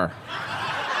that bar?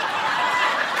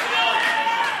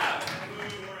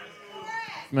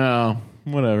 No.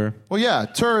 whatever. Well, yeah,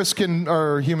 tourists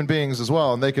are human beings as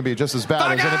well, and they can be just as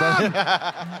bad as anybody.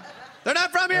 They're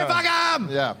not from here. Fuck them.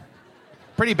 Yeah.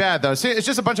 Pretty bad, though. See, it's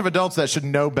just a bunch of adults that should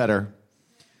know better.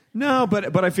 No,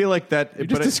 but I feel like that. You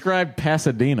just described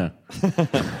Pasadena.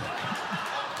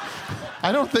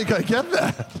 I don't think I get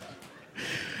that.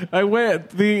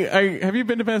 Have you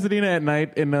been to Pasadena at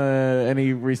night in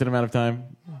any recent amount of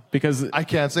time? Because I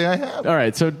can't say I have. All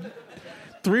right, so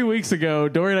 3 weeks ago,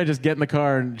 Dory and I just get in the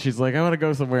car, and she's like, I want to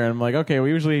go somewhere. And I'm like, okay, we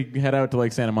usually head out to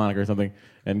like Santa Monica or something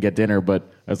and get dinner,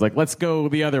 but I was like, let's go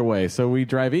the other way. So we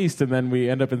drive east, and then we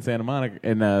end up in Santa Monica,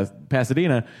 in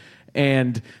Pasadena,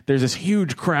 and there's this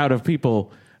huge crowd of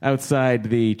people outside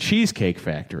the Cheesecake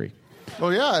Factory. Oh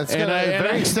yeah, it's got a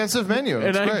very extensive menu.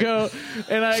 It's great.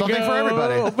 Something for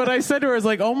everybody. But I said to her, I was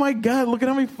like, oh my God, look at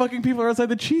how many fucking people are outside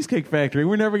the Cheesecake Factory.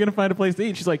 We're never going to find a place to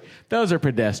eat. She's like, those are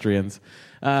pedestrians.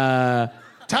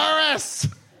 Tourists!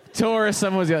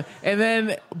 Someone was yelling. And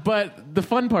then, but the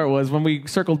fun part was when we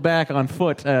circled back on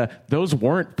foot, those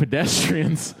weren't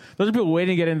pedestrians. Those are people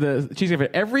waiting to get into the Cheesecake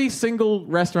Factory. Every single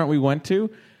restaurant we went to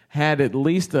had at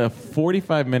least a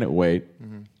 45-minute wait.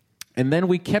 Mm-hmm. And then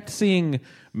we kept seeing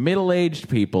middle-aged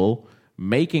people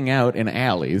making out in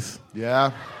alleys.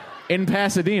 Yeah. In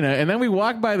Pasadena. And then we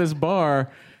walked by this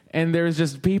bar, and there was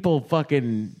just people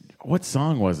fucking... What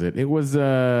song was it? It was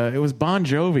Bon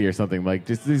Jovi or something. Like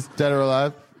just these... Dead or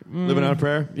Alive? Living on a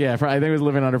Prayer? Yeah, I think it was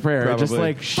Living on a Prayer. Probably. Just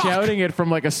like shouting it from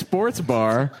like a sports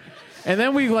bar. And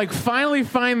then we like finally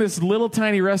find this little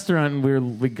tiny restaurant,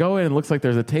 and we go in, and it looks like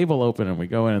there's a table open, and we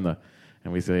go in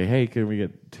and we say, hey, can we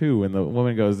get 2? And the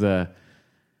woman goes, I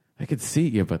could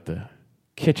seat you, but the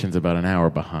kitchen's about an hour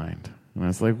behind. And I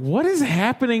was like, what is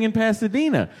happening in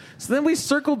Pasadena? So then we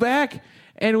circle back,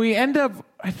 and we end up,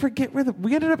 I forget where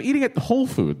we ended up eating at Whole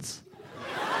Foods.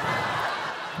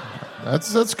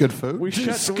 That's good food.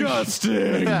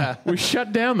 Disgusting. We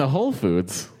shut down the Whole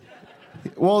Foods.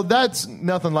 Well, that's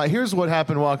nothing like... Here's what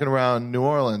happened walking around New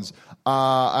Orleans.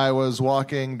 I was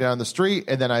walking down the street,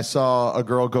 and then I saw a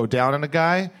girl go down on a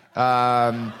guy,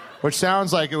 which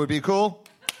sounds like it would be cool,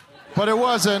 but it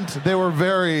wasn't. They were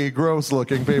very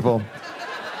gross-looking people.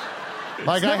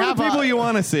 Like I have people you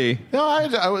want to see. No,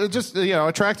 I just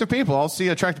attractive people. I'll see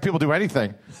attractive people do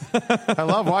anything. I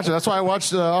love watching. That's why I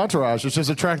watched Entourage. It's just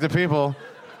attractive people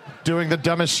doing the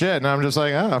dumbest shit, and I'm just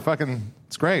like,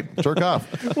 it's great. Jerk off.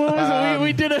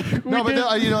 We did it. Let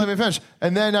me finish.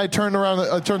 And then I turned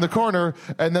around, turned the corner,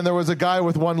 and then there was a guy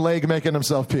with one leg making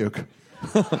himself puke.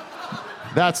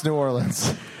 That's New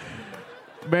Orleans.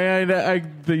 Man,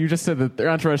 you just said the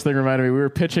Entourage thing reminded me. We were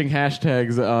pitching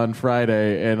hashtags on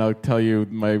Friday, and I'll tell you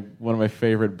one of my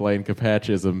favorite Blaine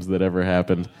Capatchisms that ever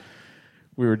happened.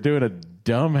 We were doing a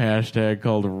dumb hashtag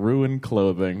called Ruin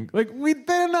Clothing. Like,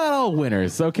 they're not all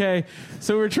winners, okay?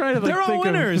 So we're trying to they're all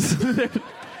winners.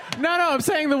 No, I'm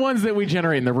saying the ones that we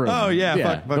generate in the room. Oh,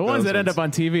 yeah. Fuck the ones that end up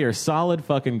on TV are solid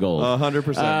fucking gold.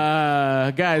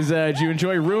 100%. Guys, did you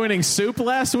enjoy ruining soup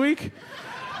last week?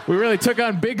 We really took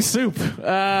on Big Soup.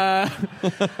 So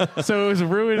it was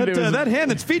ruined. That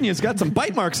hand that's feeding you has got some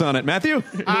bite marks on it, Matthew.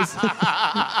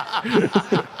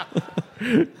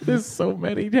 There's so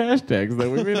many hashtags that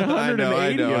we made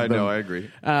 180 of them. I agree.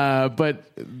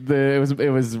 But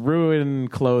it was ruin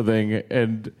clothing,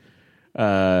 and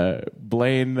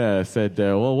Blaine said,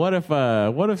 "Well, what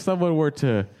if someone were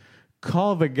to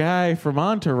call the guy from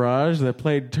Entourage that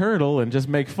played Turtle and just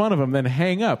make fun of him, then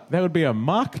hang up? That would be a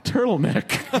mock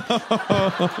turtleneck."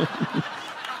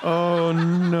 Oh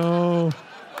no.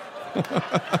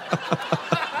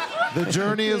 The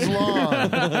journey is long.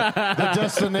 The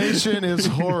destination is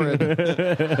horrid.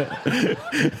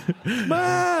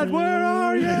 Matt, where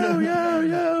are you?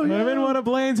 I'm in one of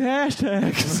Blaine's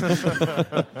hashtags.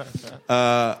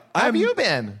 How have you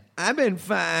been? I've been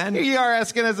fine. You are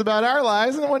asking us about our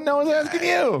lives, and no one's asking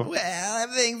you. Well,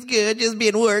 everything's good. Just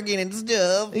been working and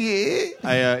stuff. Yeah.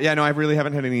 I really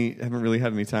haven't had any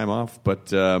time off,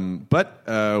 but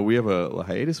we have a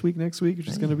hiatus week next week, which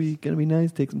is gonna be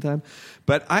nice. Take some time,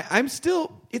 but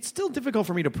it's still difficult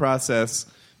for me to process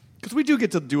because we do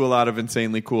get to do a lot of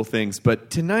insanely cool things.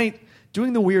 But tonight,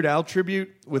 doing the Weird Al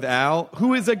tribute with Al,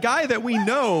 who is a guy that we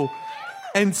know.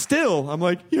 And still, I'm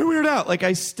like, you're Weird Al. Like,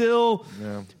 I still,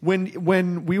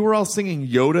 when we were all singing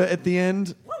Yoda at the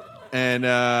end, and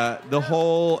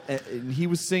he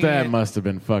was singing. That must have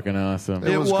been fucking awesome.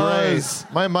 It was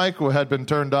great. My mic had been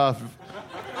turned off,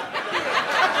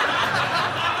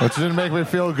 which didn't make me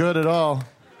feel good at all.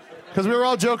 Because we were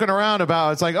all joking around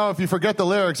about, it's like, if you forget the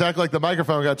lyrics, act like the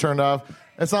microphone got turned off.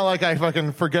 It's not like I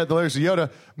fucking forget the lyrics of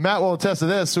Yoda. Matt will attest to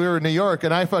this. So we were in New York,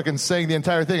 and I fucking sang the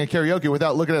entire thing in karaoke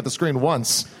without looking at the screen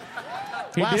once.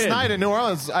 Last did. night in New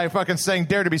Orleans, I fucking sang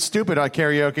Dare to Be Stupid on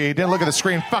karaoke. He didn't look at the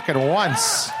screen fucking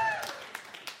once.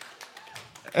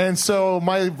 And so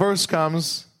my verse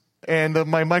comes, and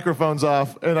my microphone's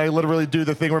off, and I literally do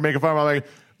the thing we're making fun of. I'm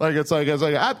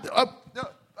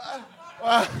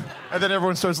and then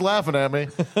everyone starts laughing at me.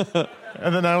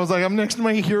 And then I was like, I'm next to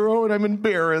my hero, and I'm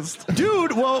embarrassed.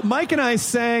 Dude, well, Mike and I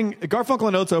sang. Garfunkel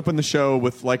and Oates opened the show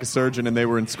with Like a Surgeon, and they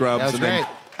were in Scrubs. That was and then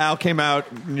great. Al came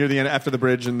out near the end after the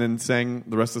bridge and then sang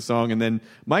the rest of the song. And then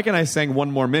Mike and I sang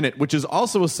One More Minute, which is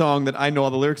also a song that I know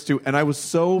all the lyrics to. And I was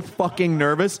so fucking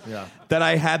nervous that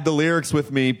I had the lyrics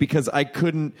with me because I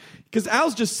couldn't. Because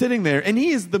Al's just sitting there, and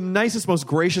he is the nicest, most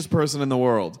gracious person in the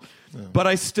world. Yeah. But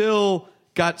I still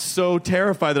got so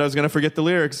terrified that I was going to forget the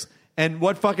lyrics. And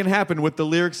what fucking happened with the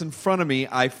lyrics in front of me?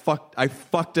 I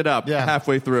fucked it up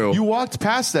halfway through. You walked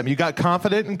past them. You got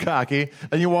confident and cocky,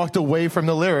 and you walked away from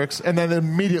the lyrics, and then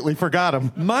immediately forgot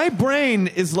them. My brain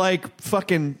is like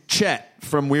fucking Chet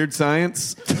from Weird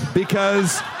Science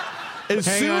because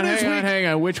Hang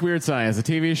on. Which Weird Science? The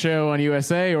TV show on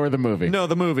USA or the movie? No,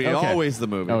 the movie. Okay. Always the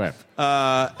movie. Okay.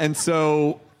 And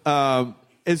so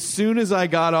as soon as I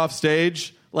got off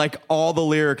stage, like all the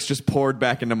lyrics just poured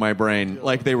back into my brain,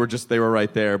 like they were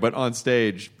right there. But on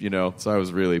stage, so I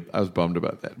was bummed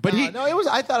about that. But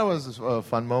I thought it was a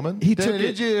fun moment. He took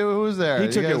it. Who was there? He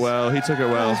took it well. It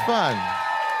was fun.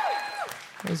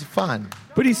 It was fun.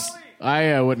 But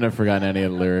I wouldn't have forgotten any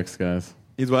of the lyrics, guys.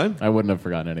 He's what? I wouldn't have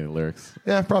forgotten any of the lyrics.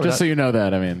 Yeah, probably. Just so you know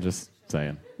that. I mean, just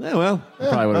saying. Yeah, well,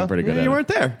 probably would have been pretty good. At you it. weren't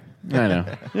there. I know.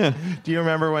 Yeah. Do you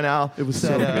remember when Al? It was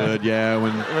so good. Yeah.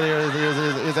 When he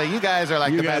was like, "You guys are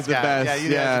like the best guys. Yeah, you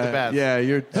guys are the best. Yeah,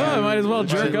 you're. I might as well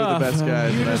jerk off. The best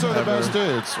guys. You just are the best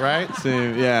dudes, right?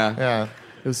 Yeah.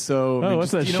 It was so. Oh,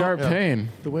 what's that sharp pain?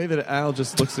 The way that Al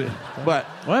just looks at what?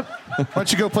 What? Why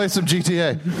don't you go play some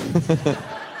GTA?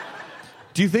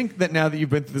 Do you think that now that you've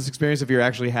been through this experience, if you're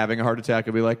actually having a heart attack,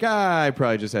 you'll be like, I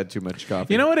probably just had too much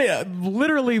coffee? You know what?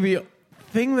 Literally, the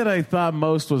thing that I thought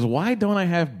most was, why don't I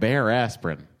have Bayer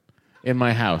aspirin in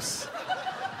my house?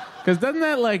 Because doesn't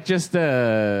that just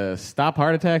stop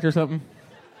heart attack or something?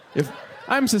 If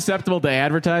I'm susceptible to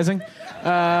advertising,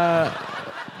 but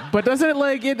doesn't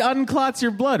it it unclots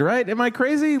your blood, right? Am I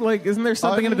crazy? Isn't there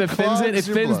something in it that thins it? It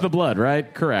thins the blood,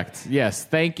 right? Correct. Yes.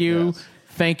 Thank you. Yes.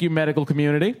 Thank you, medical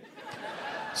community.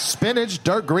 Spinach,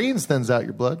 dark greens thins out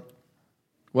your blood.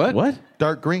 What?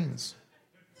 Dark greens.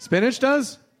 Spinach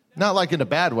does? Not in a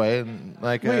bad way.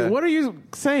 Wait, what are you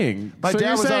saying? My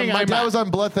dad was on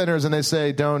blood thinners, and they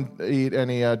say don't eat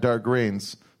any dark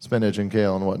greens, spinach and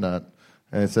kale and whatnot.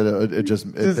 And it said it thins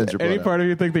your blood. Any part of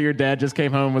you think that your dad just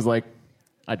came home and was like,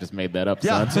 I just made that up,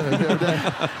 son.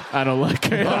 I don't like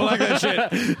it. I don't like that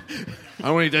shit. I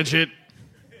don't eat that shit.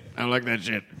 I don't like that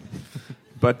shit.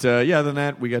 But other than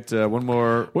that, we got one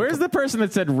more. Where's the person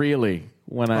that said really?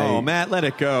 Oh, Matt, let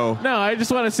it go. No, I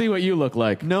just want to see what you look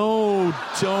like. No,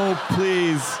 don't,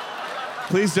 please.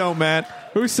 Please don't, Matt.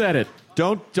 Who said it?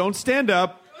 Don't stand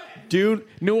up. Dude.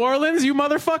 New Orleans, you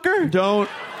motherfucker? Don't.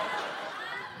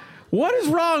 What is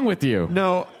wrong with you?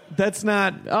 No, that's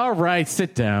not. All right,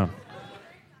 sit down.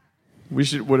 We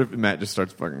should. What if Matt just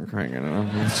starts fucking crying? I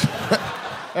don't know.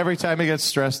 Every time he gets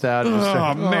stressed out.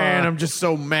 Man, I'm just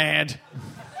so mad.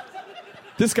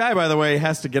 This guy, by the way,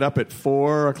 has to get up at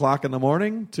 4:00 in the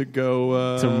morning to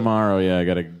go. Tomorrow, I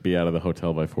got to be out of the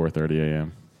hotel by 4:30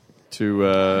 a.m.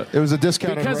 It was a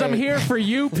discount because I'm here for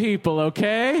you people,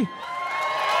 okay?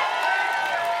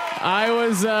 I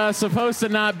was supposed to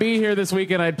not be here this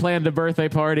weekend. I'd planned a birthday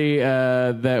party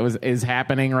that is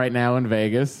happening right now in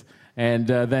Vegas, and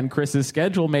then Chris's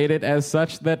schedule made it as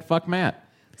such that fuck Matt.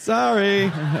 Sorry.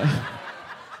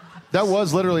 That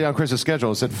was literally on Chris's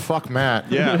schedule. It said, fuck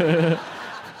Matt. Yeah.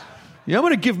 Yeah, I'm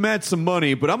going to give Matt some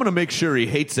money, but I'm going to make sure he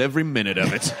hates every minute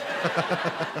of it.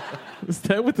 Is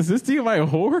that what this is to you? Am I a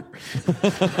whore?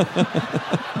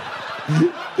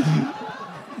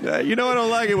 You know I don't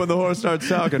like it when the whore starts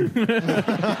talking.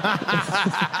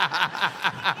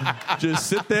 Just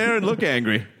sit there and look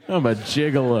angry. I'm a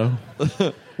gigolo.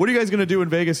 What are you guys going to do in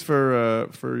Vegas for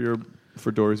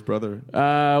Dory's brother?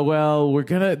 Well,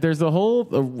 there's a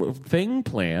whole thing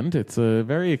planned. It's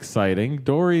very exciting.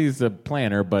 Dory's a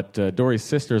planner, but Dory's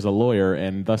sister's a lawyer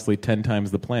and thusly 10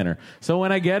 times the planner. So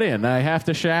when I get in, I have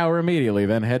to shower immediately,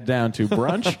 then head down to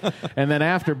brunch. And then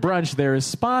after brunch, there is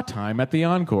spa time at the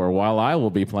Encore while I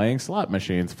will be playing slot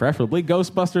machines, preferably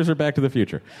Ghostbusters or Back to the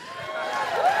Future.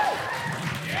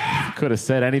 Could have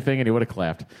said anything and he would have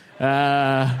clapped.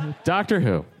 Doctor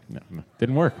Who. No,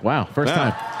 didn't work. Wow, first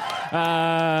time.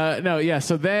 No, yeah.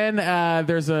 So then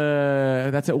that's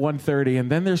at 1:30,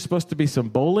 and then there's supposed to be some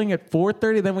bowling at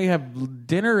 4:30. Then we have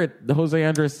dinner at the Jose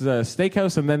Andres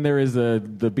Steakhouse, and then there is the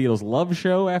Beatles Love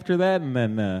Show after that, and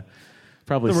then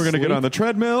probably. Then we're gonna get on the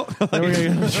treadmill.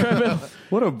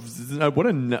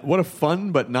 What a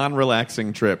fun but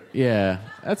non-relaxing trip. Yeah,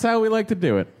 that's how we like to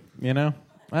do it. You know,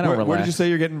 I don't relax. Where did you say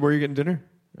you're getting? Where are you getting dinner?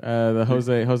 The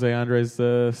Jose Andres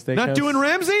Steakhouse. Not doing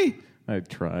Ramsey? I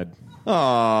tried.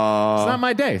 Aww. It's not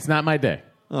my day. It's not my day.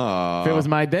 Aww. If it was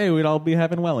my day, we'd all be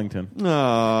having Wellington.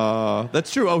 Aww.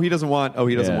 That's true. He doesn't want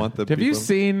the Have you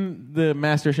seen the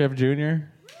MasterChef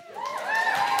Junior?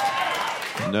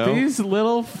 No. These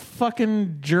little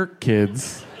fucking jerk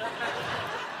kids.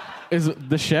 Is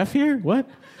the chef here? What?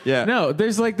 Yeah. No,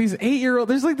 there's like these 8-year-old.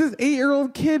 There's like this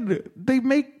 8-year-old kid. They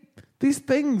make these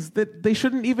things that they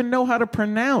shouldn't even know how to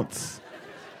pronounce,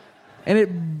 and it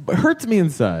hurts me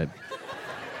inside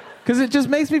because it just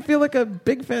makes me feel like a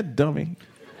big fat dummy.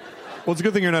 Well, it's a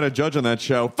good thing you're not a judge on that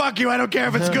show. Fuck you! I don't care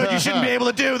if it's good. You shouldn't be able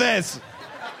to do this.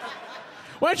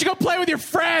 Why don't you go play with your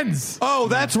friends? Oh,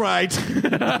 that's right.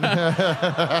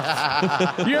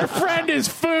 Your friend is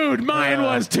food. Mine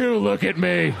was too. Look at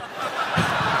me.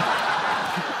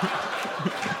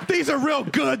 These are real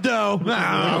good, though.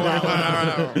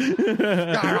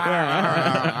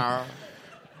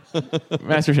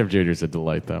 MasterChef Junior is a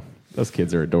delight, though. Those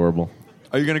kids are adorable.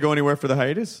 Are you going to go anywhere for the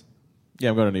hiatus? Yeah,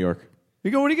 I'm going to New York.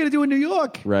 What are you going to do in New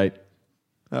York? Right.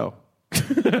 Oh.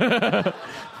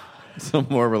 So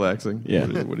more relaxing. Yeah.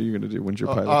 What are you going to do? When's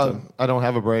your pilot done? I don't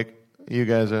have a break. You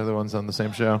guys are the ones on the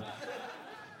same show.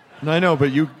 No, I know,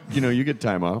 but you get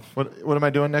time off. What am I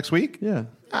doing next week? Yeah.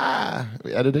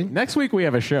 Editing? Next week we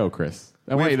have a show, Chris.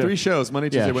 We have 3 shows, Monday,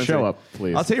 Tuesday, Wednesday. Show up,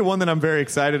 please. I'll tell you one that I'm very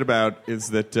excited about is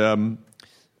that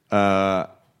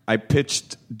I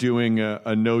pitched doing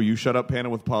a No You Shut Up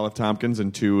panel with Paul F. Tompkins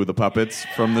and 2 of the puppets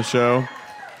from the show,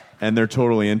 and they're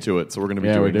totally into it, so we're going to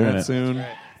be doing that soon.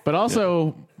 Right. But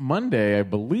also, Monday, I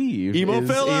believe, Emo is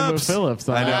Phillips. Emo Phillips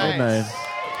on I know. Nice.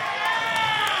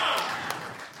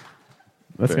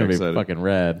 That's going to be fucking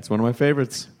rad. It's one of my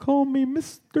favorites. Call me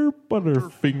Mr.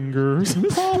 Butterfingers.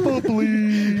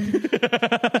 Probably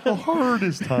the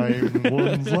hardest time in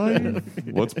one's life.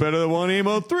 What's better than 1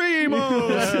 emo? 3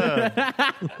 emos.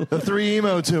 The 3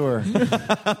 emo tour.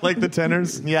 Like the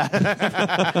tenors? Yeah.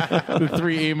 The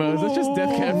 3 emos. It's just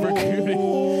Death Cab for Cutie.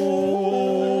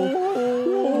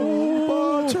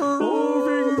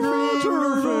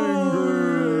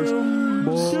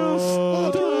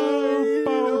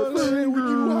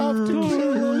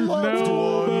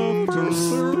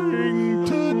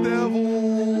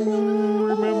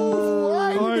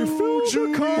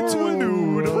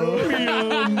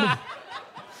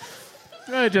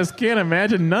 I just can't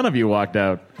imagine none of you walked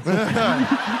out.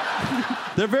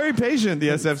 They're very patient, the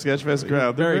SF Sketchfest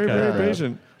crowd. They're very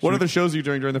patient. What other shows are you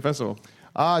doing during the festival?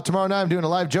 Tomorrow night I'm doing a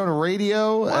live Jonah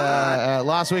Radio at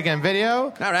Last Weekend Video.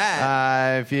 All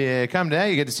right. If you come today,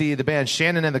 you get to see the band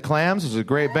Shannon and the Clams. It's a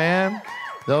great band.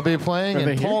 They'll be playing,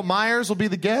 and Paul Myers will be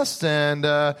the guest, and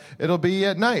it'll be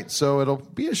at night, so it'll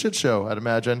be a shit show, I'd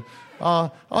imagine.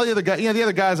 All the other guys, the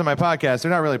other guys on my podcast,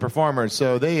 they're not really performers,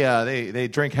 so they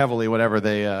drink heavily whenever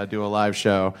they do a live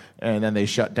show, and then they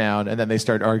shut down, and then they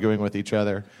start arguing with each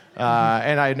other.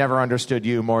 And I never understood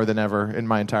you more than ever in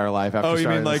my entire life. After you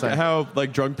mean like how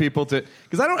like drunk people to?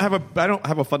 Because I don't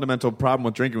have a fundamental problem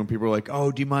with drinking when people are like,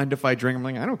 oh, do you mind if I drink? I'm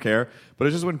like, I don't care. But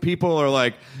it's just when people are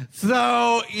like,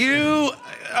 so you're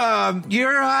on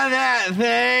that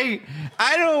thing.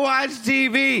 I don't watch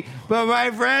TV, but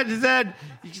my friend said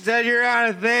you're on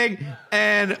a thing,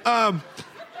 and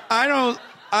I don't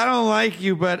like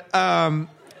you, but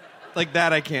like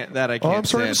that I can't. That I can't. Oh, I'm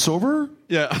sorry, stand. sober?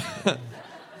 Yeah.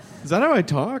 Is that how I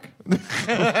talk?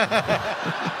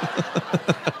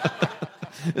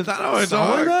 Is that how I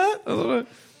talk? Like that?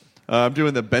 I'm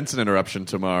doing the Benson Interruption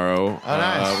tomorrow, which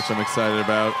I'm excited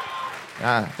about.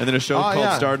 And then a show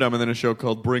called Stardom, and then a show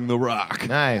called Bring the Rock.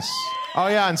 Nice. Oh,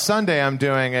 yeah, on Sunday I'm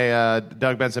doing a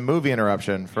Doug Benson movie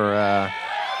interruption for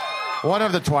one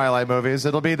of the Twilight movies.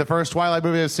 It'll be the first Twilight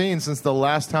movie I've seen since the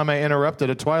last time I interrupted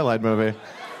a Twilight movie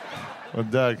with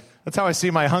Doug. That's how I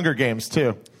see my Hunger Games,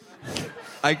 too.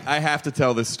 I have to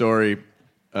tell this story,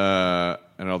 and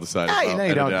I'll decide if I'll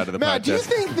edit it out of the Matt, podcast. do you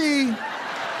think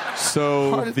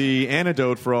the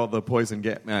antidote for all the poison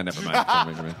gas... never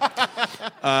mind.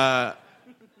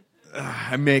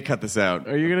 I may cut this out.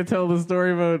 Are you going to tell the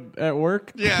story about at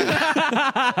work?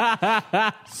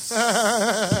 Yeah.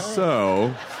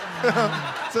 So...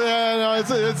 So, yeah, no,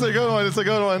 it's a good one. It's a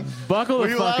good one. Buckle the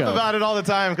we fuck laugh up. about it all the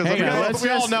time because Hang on, we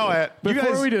all know it.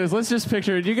 Before we do this, let's just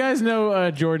picture it. Do you guys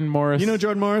know Jordan Morris? You know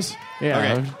Jordan Morris?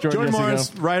 Yeah. Okay. Jordan Morris,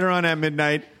 Yesigo. Right Around at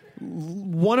Midnight.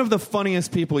 One of the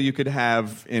funniest people you could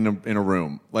have in a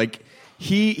room. Like,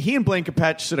 he and Blaine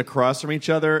Capatch sit across from each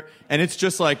other, and it's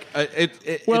just like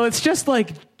it's just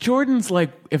like Jordan's like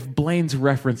if Blaine's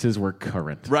references were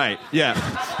current. Right. Yeah.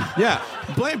 Yeah.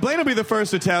 Blaine will be the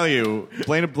first to tell you.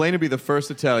 Blaine will be the first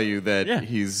to tell you that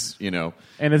he's, and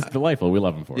it's delightful. We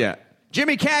love him for it. Yeah.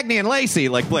 Jimmy Cagney and Lacey,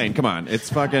 like Blaine. Come on,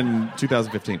 it's fucking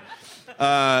 2015.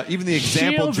 Even the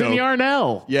example Shields joke. and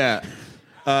Yarnell. Yeah.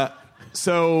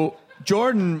 So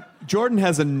Jordan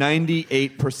has a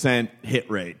 98%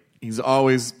 hit rate. He's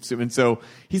always, and so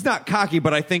he's not cocky,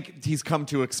 but I think he's come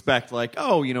to expect like, a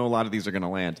lot of these are going to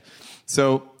land.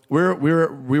 So we were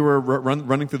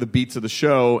running through the beats of the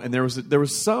show, and there was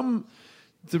something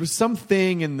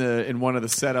in one of the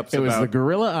setups. It was the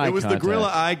gorilla eye. It was contact. the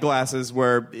gorilla eyeglasses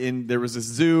where there was a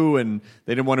zoo, and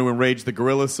they didn't want to enrage the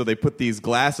gorillas, so they put these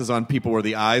glasses on people where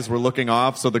the eyes were looking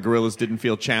off, so the gorillas didn't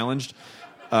feel challenged.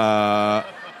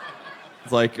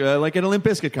 Like an Limp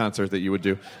Bizkit concert that you would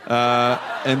do.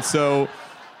 And so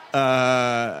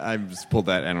I just pulled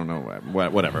that. I don't know.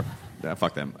 Whatever.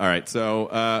 Fuck them. All right. So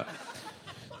I'm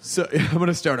going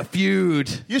to start a feud.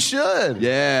 You should.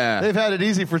 Yeah. They've had it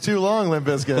easy for too long, Limp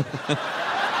Bizkit.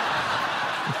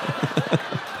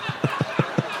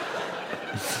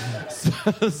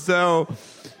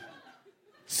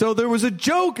 So there was a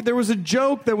joke. There was a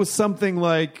joke that was something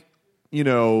like,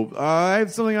 I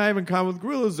have something I have in common with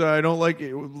gorillas. I don't like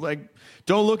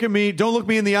don't look me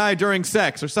in the eye during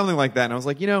sex or something like that. And I was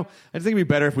like, I just think it'd be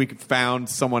better if we could found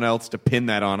someone else to pin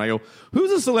that on. I go,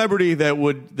 who's a celebrity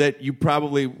that you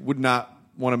probably would not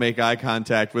want to make eye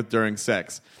contact with during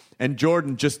sex? And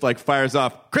Jordan just like fires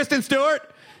off, Kristen Stewart,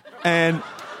 and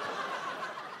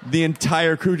the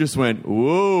entire crew just went,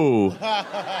 whoa,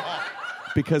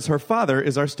 because her father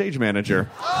is our stage manager.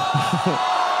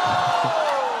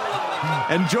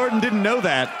 And Jordan didn't know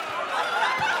that.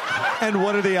 And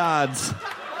what are the odds?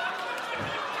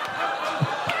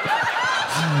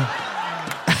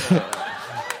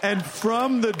 And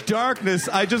from the darkness,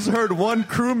 I just heard one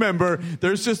crew member,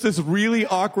 there's just this really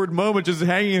awkward moment just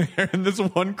hanging there, and this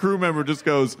one crew member just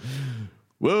goes,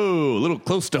 whoa, a little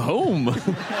close to home.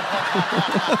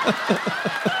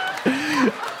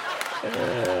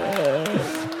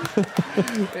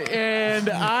 And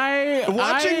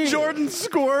watching Jordan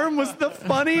squirm was the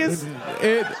funniest.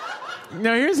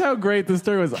 Now here's how great the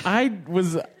story was. I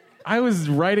was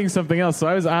writing something else, so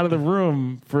I was out of the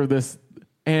room for this,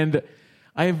 and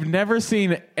I've never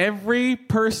seen every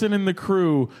person in the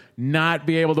crew not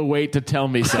be able to wait to tell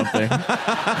me something.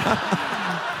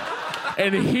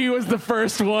 And he was the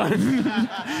first one.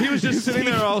 He was just sitting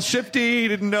there all shifty. He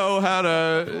didn't know how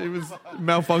to. It was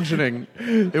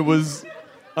malfunctioning. It was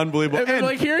unbelievable. And then,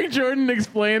 like hearing Jordan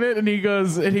explain it, and he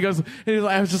goes,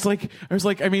 I was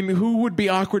like, I mean, who would be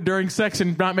awkward during sex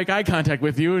and not make eye contact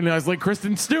with you? And I was like,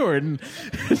 Kristen Stewart, and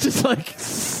it's just like.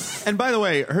 And by the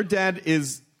way, her dad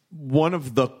is one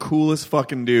of the coolest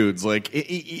fucking dudes. Like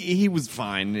he was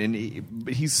fine, and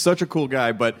he's such a cool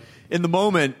guy. But in the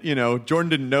moment, Jordan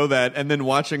didn't know that, and then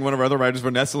watching one of our other writers,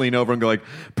 Vanessa, lean over and go like,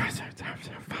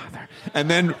 "Father," and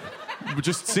then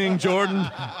just seeing Jordan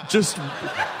just.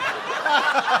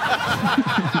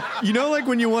 Like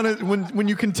when you want to, when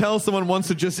you can tell someone wants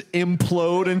to just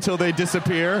implode until they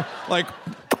disappear, like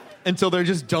until they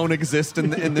just don't exist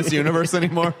in this universe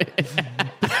anymore. And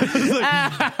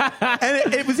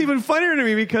it was even funnier to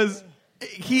me because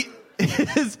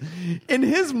in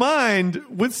his mind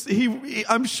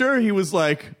I'm sure he was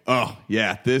like, oh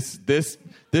yeah, this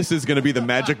is going to be the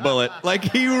magic bullet. Like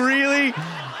he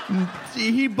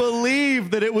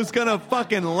believed that it was going to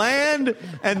fucking land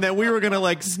and that we were going to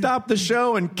like stop the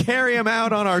show and carry him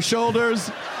out on our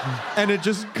shoulders. And it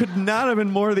just could not have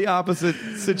been more the opposite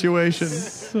situation.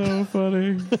 So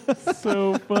funny.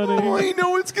 So funny. Oh, I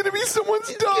know it's going to be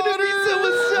someone's daughter.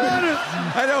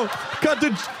 I know.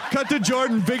 Cut to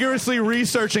Jordan vigorously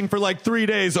researching for like 3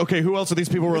 days. Okay, who else are these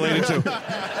people related to?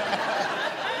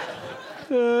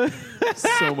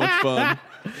 So much fun.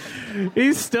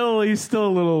 He's still a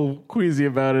little queasy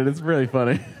about it. It's really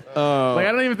funny. I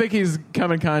don't even think he's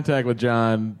come in contact with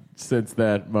John since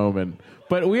that moment.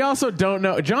 But we also don't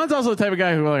know. John's also the type of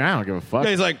guy who I don't give a fuck.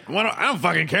 Yeah, he's like, I don't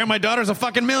fucking care. My daughter's a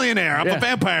fucking millionaire. I'm a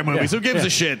vampire movies. Who gives a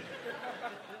shit?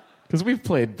 Because we've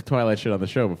played Twilight shit on the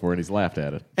show before, and he's laughed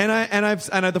at it. And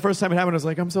the first time it happened, I was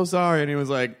like, I'm so sorry. And he was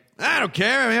like, I don't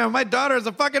care. My daughter's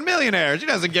a fucking millionaire. She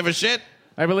doesn't give a shit.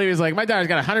 I believe he's like, my daughter's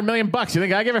got $100 million. You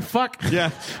think I give a fuck?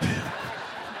 Yeah.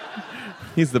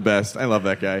 He's the best. I love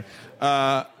that guy.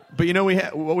 But you know,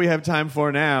 what we have time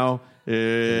for now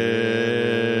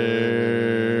is...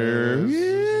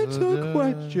 It's a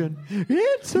question.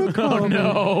 It's a comment. Oh,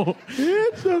 no.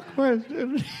 It's a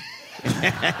question.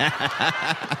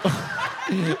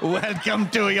 Welcome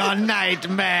to your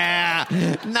nightmare.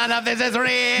 None of this is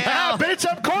real. Ah, bitch,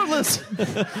 I'm cordless.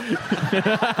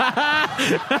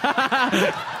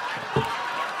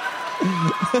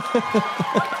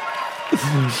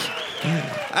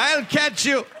 I'll catch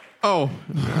you. Oh.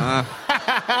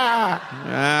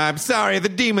 I'm sorry. The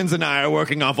demons and I are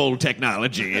working off old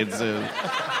technology. It's a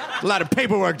lot of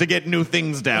paperwork to get new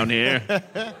things down here.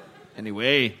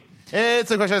 Anyway.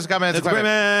 It's a question. It's a comment. It's a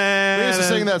comment. We used to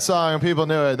sing that song and people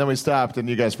knew it, and then we stopped and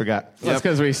you guys forgot. That's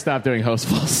because we stopped doing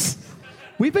hostfuls.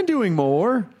 We've been doing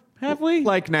more. Have we?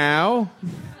 Like now.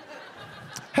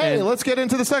 Hey, let's get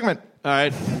into the segment. All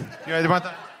right. You ready about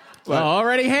that?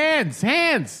 Already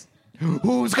hands.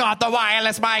 Who's got the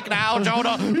wireless mic now,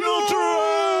 Jonah?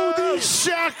 No, these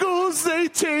shackles, they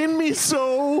tame me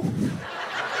so.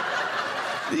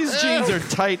 These jeans are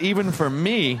tight even for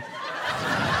me.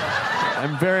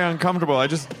 I'm very uncomfortable. I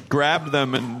just grabbed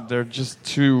them and they're just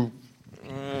too...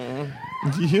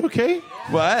 You okay?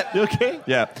 What? You okay?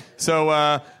 Yeah.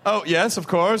 So, oh, yes, of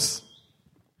course.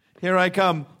 Here I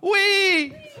come.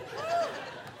 Whee!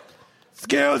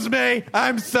 Excuse me.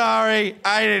 I'm sorry.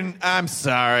 I'm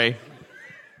sorry.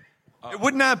 It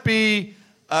would not be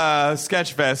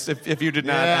Sketchfest if you did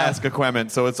not ask a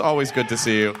Quement, so it's always good to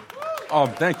see you.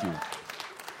 Thank you.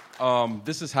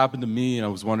 This has happened to me, and I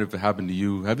was wondering if it happened to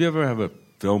you. Have you ever had a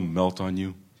film melt on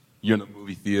you? You're in a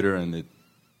movie theater, and it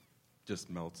just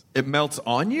melts. It melts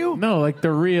on you? No, like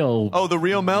the real... Oh, the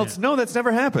real melts? Yeah. No, that's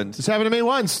never happened. This happened to me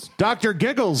once. Dr.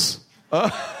 Giggles.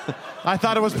 I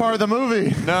thought it was part of the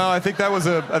movie. No, I think that was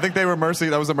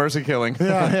that was a mercy killing.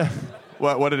 Yeah.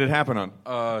 What did it happen on?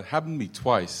 It happened to me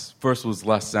twice. First was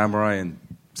Last Samurai, and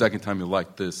second time you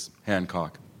liked this,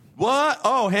 Hancock. What?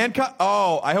 Oh, Hancock.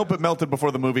 Oh, I hope it melted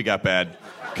before the movie got bad.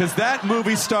 Because that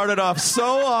movie started off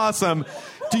so awesome.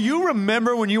 Do you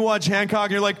remember when you watch Hancock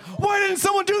and you're like, why didn't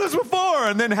someone do this before?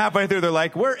 And then halfway through they're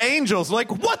like, we're angels.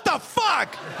 Like, what the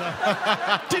fuck?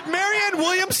 Did Marianne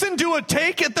Williamson do a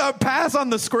take at the pass on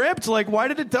the script? Like, why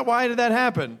did that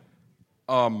happen?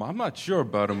 I'm not sure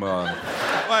about him.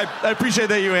 I appreciate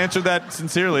that you answered that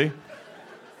sincerely.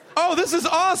 Oh, this is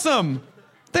awesome.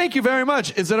 Thank you very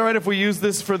much. Is it all right if we use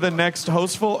this for the next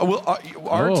Hostful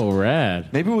art? Oh,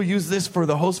 rad. Maybe we'll use this for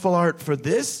the Hostful art for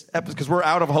this episode, because we're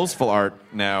out of Hostful art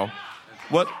now.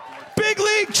 What? Big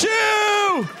League Chew!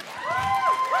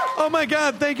 Oh, my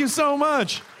God. Thank you so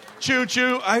much. Choo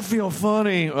Choo. I feel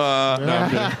funny. No, I'm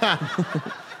kidding.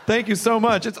 Thank you so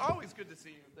much. It's always good to see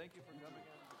you. Thank you for coming.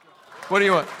 What do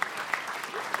you want?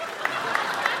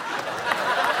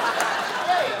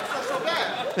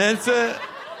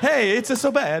 Hey, it's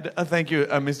so bad. Thank you,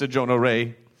 Mr. Jonah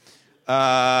Ray.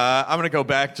 I'm going to go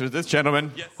back to this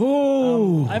gentleman. Yes.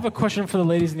 I have a question for the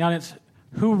ladies in the audience.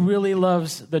 Who really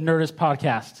loves the Nerdist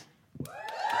podcast?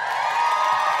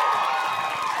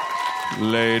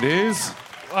 Ladies.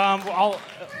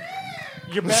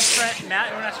 Your best friend, Matt,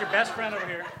 you want to ask your best friend over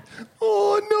here?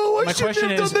 Oh, no, My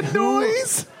question is,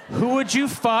 who would you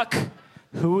fuck,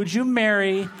 who would you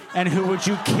marry, and who would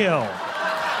you kill?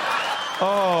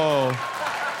 Oh.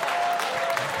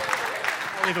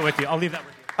 I'll leave it with you. I'll leave that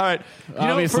with you. All right.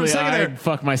 Obviously, for a second I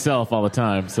fuck myself all the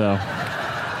time, so...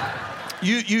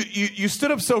 You stood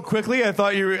up so quickly, I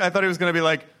thought he was going to be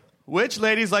like, which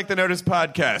ladies like the Nerdist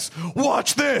podcast?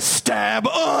 Watch this, stab!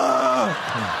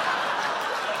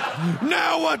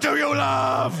 Now what do you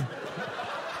love?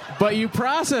 But you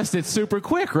processed it super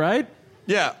quick, right?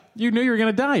 Yeah. You knew you were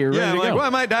going to die. You're ready to go. Well, I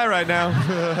might die right now.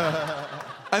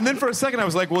 And then for a second I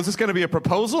was like, well, is this going to be a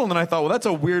proposal? And then I thought, well, that's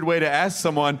a weird way to ask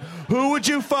someone, who would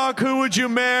you fuck, who would you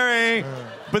marry?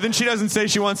 But then she doesn't say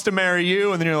she wants to marry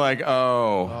you, and then you're like,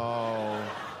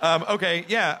 okay,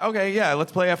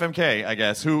 let's play FMK, I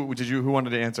guess. Who wanted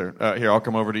to answer? Here, I'll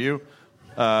come over to you.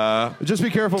 Just be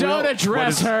careful. Don't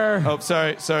address her. Oh,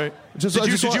 sorry. Did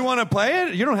you want to play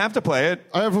it? You don't have to play it.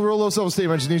 I have a real low self-esteem.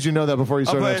 I just need you to know that before you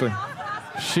start answering.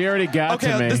 She already got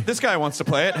to me. This guy wants to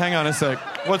play it. Hang on a sec.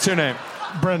 What's your name?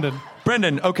 Brendan.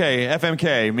 Okay,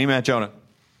 FMK. Me, Matt Jonah.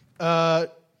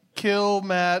 Kill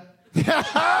Matt.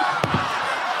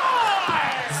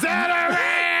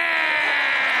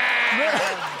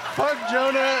 Fuck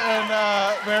Jonah and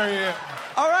marry you.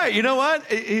 All right, you know what?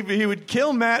 He would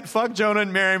kill Matt, fuck Jonah,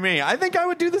 and marry me. I think I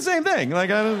would do the same thing. You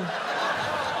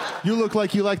look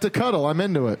like you like to cuddle. I'm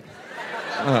into it.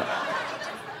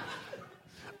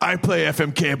 I play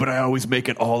FMK, but I always make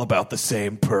it all about the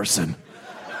same person.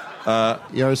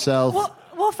 Yourself. Well,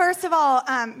 Well, first of all,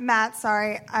 Matt,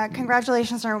 sorry.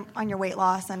 Congratulations on your weight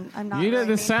loss. And I'm not.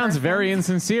 This sounds very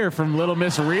insincere from Little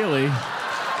Miss Reilly.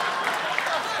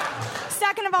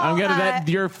 Second of all,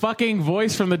 your fucking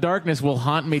voice from the darkness will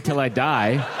haunt me till I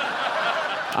die.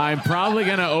 I'm probably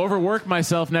going to overwork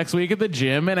myself next week at the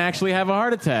gym and actually have a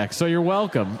heart attack. So you're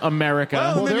welcome, America.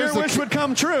 Well, then your wish would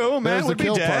come true. Matt would be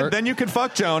dead. Part. Then you could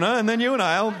fuck Jonah, and then you and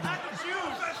I'll...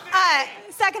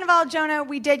 Second of all, Jonah,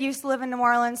 we did used to live in New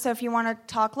Orleans, so if you want to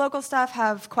talk local stuff,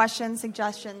 have questions,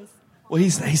 suggestions. Well,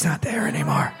 he's not there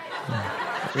anymore.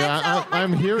 Yeah,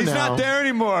 I'm here he's now. He's not there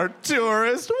anymore.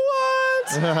 Tourist, what?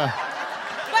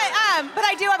 But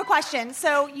I do have a question.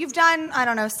 So you've done,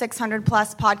 600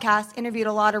 plus podcasts, interviewed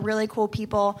a lot of really cool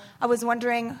people. I was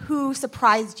wondering who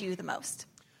surprised you the most?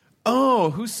 Oh,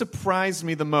 who surprised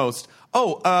me the most?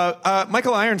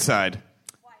 Michael Ironside.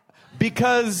 Why?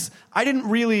 Because I didn't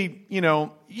really, you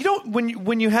don't,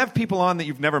 when you have people on that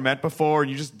you've never met before,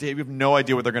 you have no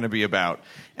idea what they're going to be about.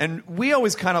 And we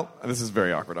always kind of, this is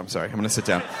very awkward, I'm sorry, I'm going to sit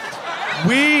down.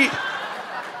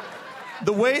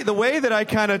 The way that I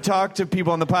kind of talk to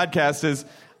people on the podcast is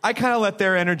I kind of let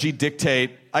their energy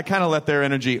dictate. I kind of let their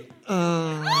energy...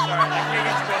 Oh,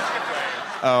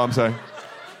 I'm sorry.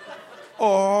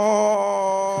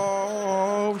 Oh,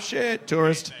 shit.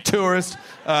 Tourist.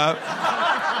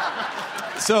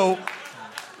 So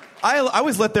I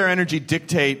always let their energy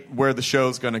dictate where the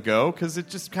show's going to go because it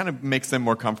just kind of makes them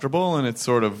more comfortable and it's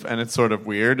sort of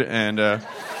weird. And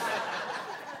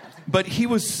but he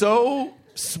was so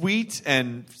sweet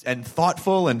and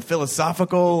thoughtful and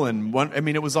philosophical and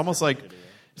it was almost like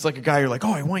it's like a guy you're like,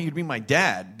 oh, I want you to be my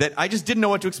dad. That I just didn't know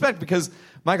what to expect because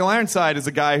Michael Ironside is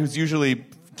a guy who's usually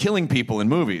killing people in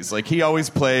movies. Like he always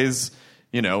plays,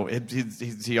 he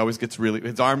always gets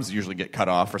his arms usually get cut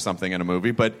off or something in a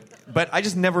movie. But I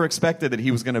just never expected that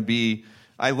he was going to be.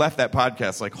 I left that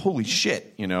podcast like, holy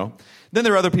shit, Then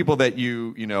there are other people that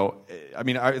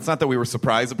it's not that we were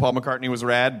surprised that Paul McCartney was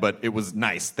rad, but it was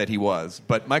nice that he was.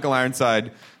 But Michael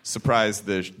Ironside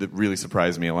really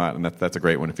surprised me a lot, and that's a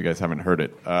great one if you guys haven't heard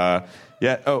it.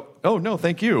 Yeah. Oh no,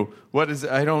 thank you. What is?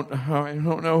 I don't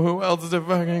know who else is a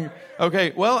fucking.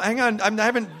 Okay, well, hang on. I'm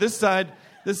having this side.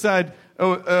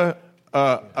 Oh,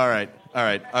 all right.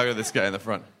 I'll go to this guy in the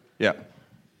front. Yeah.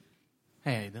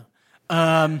 Hey, how you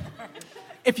doing?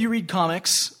 If you read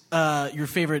comics, your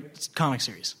favorite comic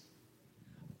series?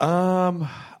 I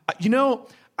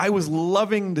was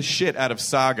loving the shit out of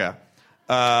Saga.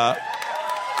 But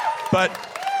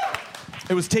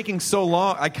it was taking so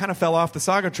long, I kind of fell off the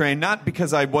Saga train, not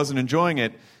because I wasn't enjoying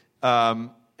it. And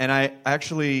I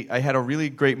had a really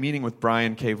great meeting with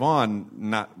Brian K. Vaughan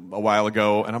not a while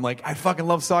ago, and I'm like, I fucking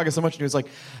love Saga so much. And he was like,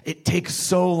 it takes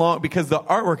so long, because the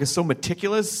artwork is so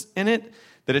meticulous in it,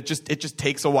 that it just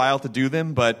takes a while to do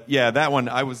them. But yeah, that one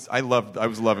I was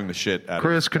loving the shit out of it.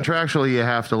 Chris, contractually you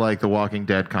have to like the Walking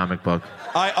Dead comic book.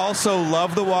 I also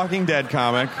love the Walking Dead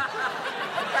comic.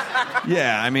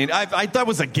 Yeah, I mean, I that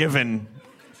was a given.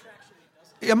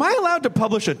 Am I allowed to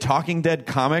publish a Talking Dead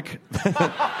comic?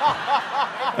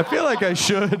 I feel like I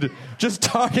should. Just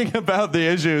talking about the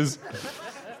issues.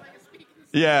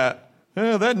 Yeah.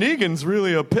 That Negan's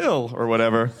really a pill or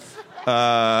whatever.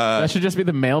 That should just be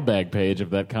the mailbag page of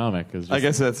that comic. I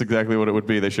guess that's exactly what it would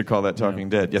be. They should call that Talking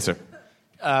Dead. Yes, sir.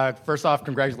 First off,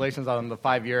 congratulations on the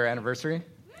 5-year anniversary.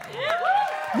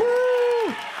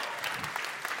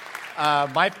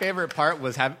 My favorite part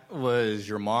was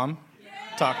your mom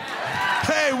talking.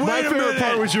 Hey, wait a minute. My favorite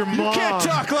part was your mom. You can't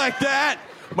talk like that.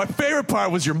 My favorite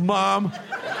part was your mom.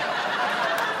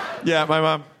 Yeah, my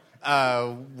mom.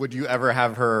 Would you ever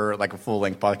have her like a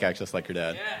full-length podcast just like your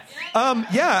dad?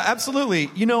 Yeah, absolutely.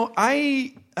 When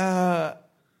I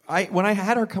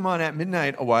had her come on at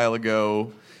midnight a while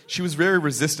ago, she was very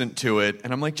resistant to it,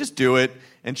 and I'm like, just do it.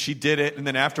 And she did it, and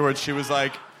then afterwards she was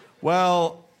like,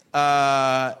 well,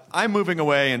 I'm moving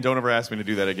away, and don't ever ask me to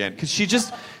do that again. Because she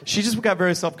just got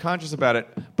very self-conscious about it.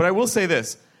 But I will say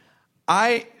this.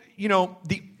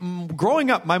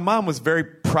 Growing up, my mom was very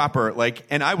proper,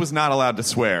 and I was not allowed to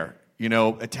swear.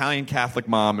 Italian Catholic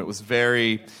mom, it was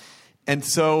very... And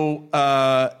so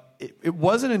it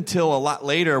wasn't until a lot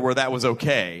later where that was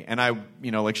okay. And I,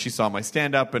 she saw my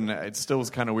stand-up, and it still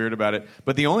was kind of weird about it.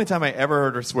 But the only time I ever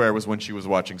heard her swear was when she was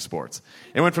watching sports.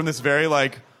 It went from this very,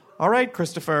 all right,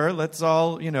 Christopher, let's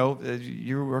all,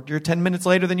 you're 10 minutes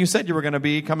later than you said you were going to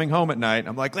be coming home at night.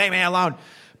 I'm like, leave me alone.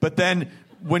 But then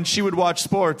when she would watch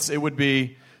sports, it would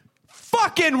be,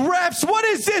 fucking refs, what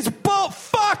is this bull?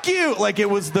 Fuck you! It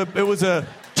was a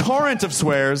torrent of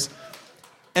swears.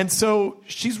 And so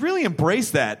she's really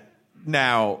embraced that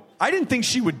now. I didn't think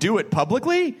she would do it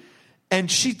publicly, And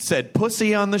she said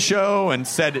pussy on the show and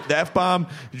said the F-bomb.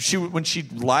 When she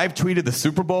live tweeted the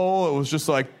Super Bowl, it was just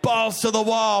like, balls to the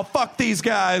wall, fuck these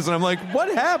guys. And I'm like,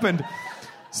 what happened?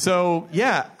 So,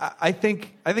 yeah, I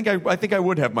think I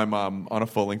would have my mom on a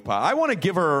full-length pod. I want to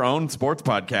give her own sports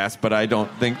podcast, but I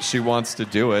don't think she wants to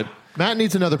do it. Matt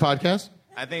needs another podcast.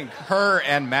 I think her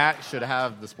and Matt should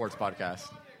have the sports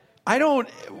podcast. I don't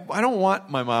want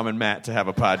my mom and Matt to have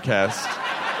a podcast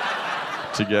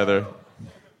together.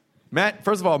 Matt,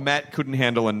 first of all, Matt couldn't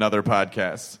handle another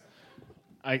podcast.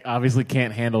 I obviously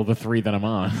can't handle the 3 that I'm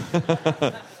on.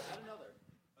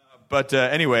 But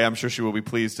anyway, I'm sure she will be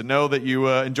pleased to know that you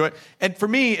enjoy it. And for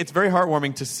me, it's very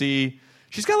heartwarming to see.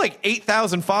 She's got like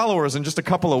 8,000 followers in just a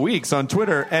couple of weeks on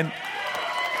Twitter. And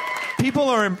people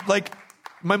are like,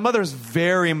 my mother's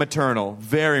very maternal,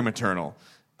 very maternal.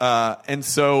 And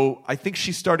so I think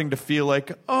she's starting to feel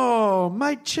like, oh,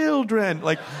 my children.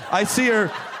 Like, I see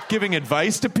her giving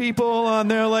advice to people on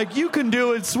there, like, you can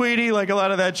do it, sweetie, like a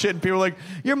lot of that shit. And people are like,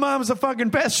 your mom's the fucking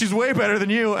best. She's way better than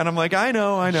you. And I'm like, I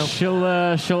know.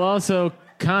 She'll also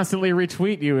constantly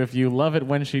retweet you if you love it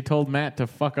when she told Matt to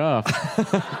fuck off.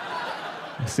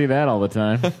 I see that all the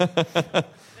time.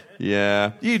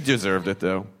 Yeah, you deserved it,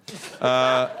 though.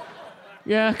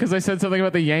 Yeah, because I said something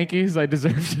about the Yankees. I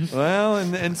deserved it. Well,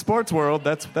 in sports world,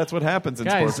 that's what happens in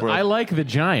sports world. I like the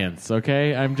Giants,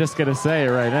 okay? I'm just going to say it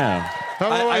right now.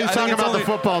 He's talking about the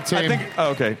football team.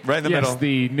 Okay, right in the middle. Yes,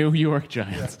 the New York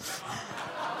Giants.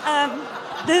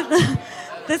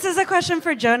 This is a question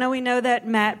for Jonah. We know that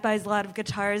Matt buys a lot of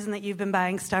guitars and that you've been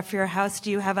buying stuff for your house.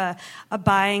 Do you have a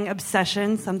buying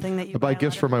obsession, something that you I buy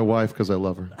gifts for my wife because I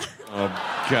love her.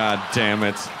 Oh, God damn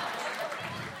it.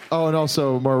 Oh, and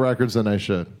also more records than I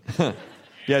should.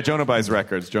 Yeah, Jonah buys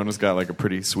records. Jonah's got like a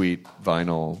pretty sweet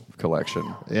vinyl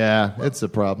collection. Yeah, it's a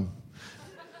problem.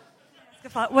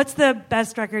 What's the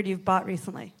best record you've bought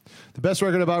recently? The best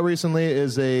record I bought recently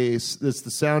is it's the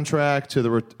soundtrack to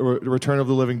the Return of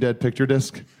the Living Dead picture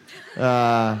disc. It's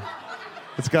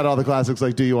got all the classics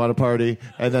like Do You Want to Party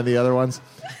and then the other ones.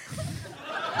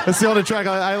 That's the only track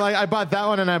I like. I bought that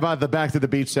one and I bought the Back to the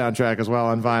Beach soundtrack as well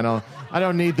on vinyl. I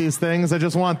don't need these things. I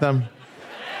just want them.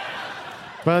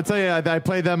 But I'll tell you, I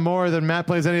play them more than Matt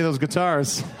plays any of those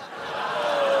guitars.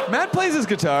 Matt plays his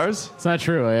guitars. It's not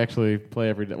true. I actually play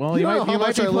every day. Well, you know how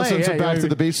much I listen to Back to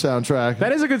the Beach soundtrack.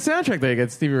 That is a good soundtrack. They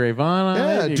get Stevie Ray Vaughan on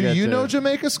it. Yeah. Do you know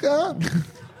Jamaica Scott? Do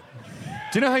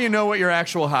you know how you know what your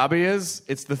actual hobby is?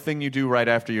 It's the thing you do right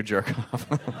after you jerk off.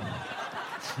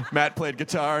 Matt played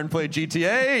guitar and played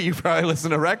GTA. You probably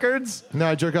listen to records. No,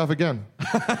 I jerk off again.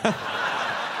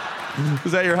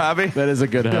 Is that your hobby? That is a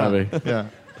good hobby. Yeah.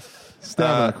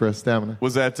 Stamina, Chris. Stamina.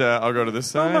 Was that? I'll go to this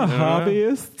side. I'm a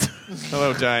hobbyist.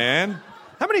 Hello, Diane.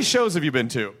 How many shows have you been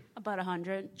to? About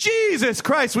 100. Jesus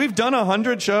Christ, we've done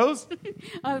 100 shows?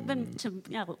 I've been to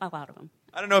a lot of them.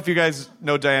 I don't know if you guys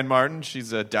know Diane Martin.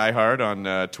 She's a diehard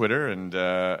on Twitter. And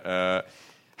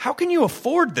how can you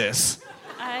afford this?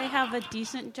 I have a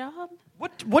decent job.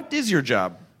 What is your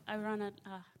job? I run the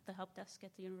help desk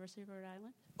at the University of Rhode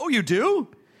Island. Oh, you do?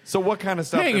 So what kind of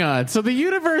stuff? Hang on. So the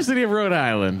University of Rhode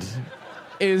Island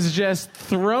is just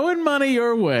throwing money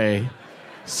your way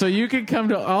so you can come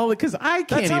to all the... Because I can't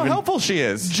That's how even... helpful she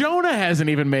is. Jonah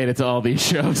hasn't even made it to all these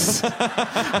shows.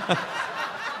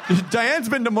 Diane's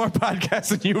been to more podcasts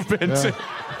than you've been to.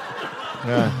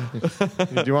 Yeah.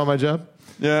 Do you want my job?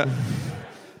 Yeah.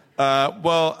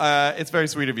 Well, it's very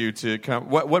sweet of you to come.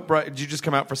 What did you just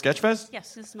come out for Sketchfest?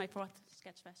 Yes, this is my 4th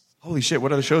Sketchfest. Holy shit!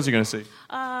 What other shows are you going to see?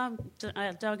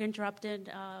 Doug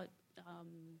Interrupted,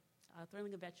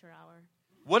 Thrilling Adventure Hour.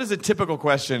 What is a typical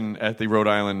question at the Rhode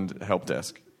Island help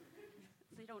desk?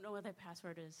 They don't know what their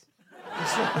password is.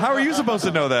 How are you supposed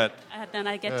to know that? Then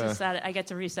I get to set it. I get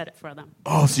to reset it for them.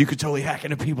 Oh, so you could totally hack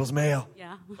into people's mail.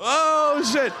 Yeah. Oh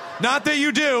shit! Not that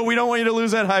you do. We don't want you to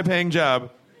lose that high-paying job.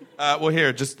 Well,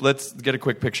 here, just let's get a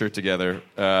quick picture together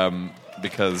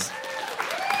because.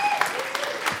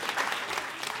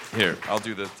 Here, I'll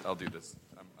do this. I'm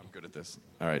good at this.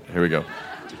 All right, here we go.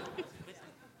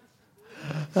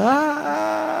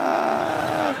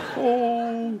 Oh,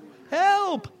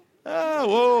 help! Ah,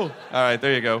 whoa. All right,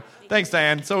 there you go. Thanks,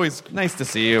 Diane. It's always nice to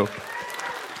see you.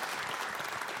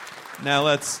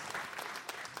 Now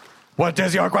what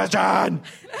is your question?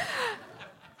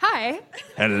 Hi.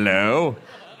 Hello.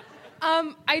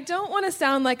 I don't want to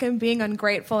sound like I'm being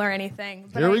ungrateful or anything.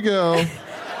 But Here we go.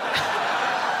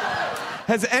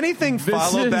 Has anything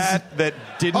followed that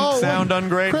didn't sound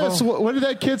ungrateful? Chris, what did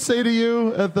that kid say to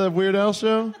you at the Weird Al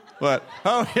show? What?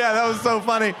 Oh, yeah, that was so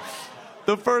funny.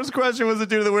 The first question was the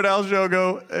dude at the Weird Al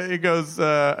show. He goes,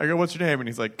 I go, what's your name? And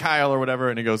he's like, Kyle or whatever.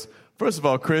 And he goes, First of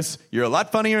all, Chris, you're a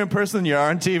lot funnier in person than you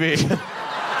are on TV.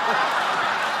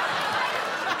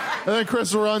 And then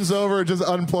Chris runs over and just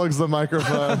unplugs the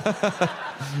microphone.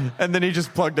 And then he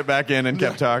just plugged it back in and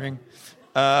kept talking.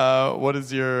 What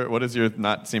is your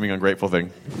not seeming ungrateful thing?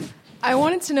 I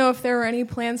wanted to know if there were any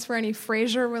plans for any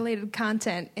Frasier-related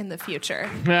content in the future.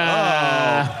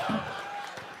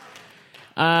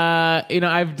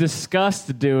 I've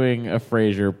discussed doing a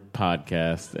Frasier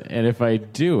podcast, and if I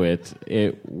do it,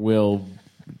 it will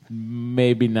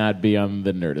maybe not be on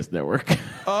the Nerdist Network.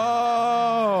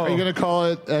 Are you going to call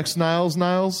it X Niles?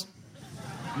 No,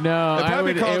 It'd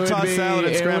probably be called tossed salad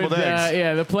and scrambled eggs.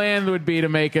 Yeah, the plan would be to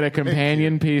make it a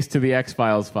companion piece to the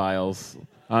X-Files files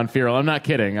on Feral. I'm not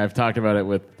kidding. I've talked about it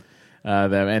with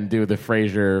them, and do the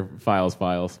Frasier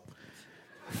files.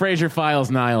 Frasier Files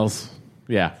Niles.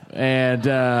 Yeah, and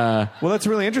well, that's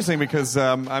really interesting because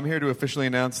I'm here to officially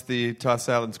announce the Tossed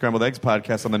Salad and Scrambled Eggs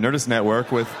podcast on the Nerdist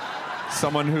Network with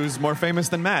someone who's more famous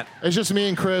than Matt. It's just me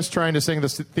and Chris trying to sing the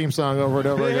theme song over and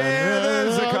over again.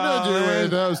 There's a college,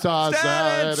 those tossed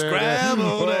salad,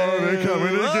 scrambled eggs,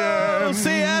 coming again.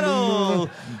 Seattle,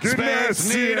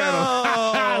 Space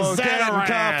Needle, getting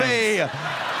coffee.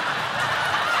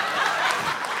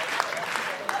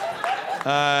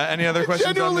 Any other questions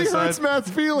on Genuinely this hurts side? Matt's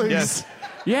feelings. Yes.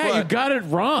 yeah, What? you got it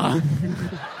wrong.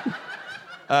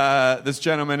 This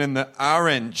gentleman in the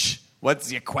orange.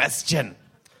 What's your question?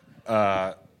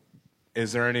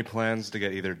 Is there any plans to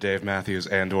get either Dave Matthews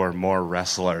and/or more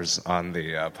wrestlers on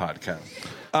the podcast?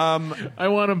 I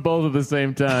want them both at the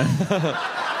same time.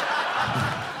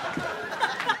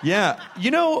 Yeah,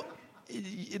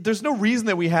 there's no reason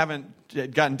that we haven't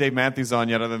gotten Dave Matthews on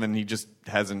yet, other than he just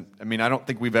hasn't. I mean, I don't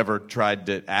think we've ever tried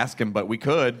to ask him, but we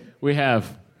could. We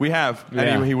have. Yeah.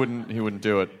 And he wouldn't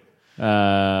do it.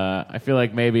 I feel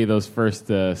like maybe those first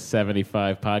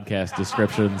 75 podcast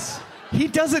descriptions. He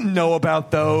doesn't know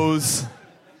about those.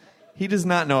 He does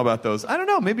not know about those. I don't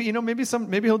know. Maybe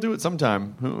maybe he'll do it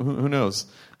sometime. Who knows?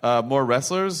 More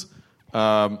wrestlers.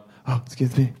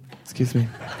 Excuse me.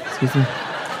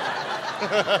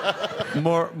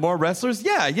 More wrestlers.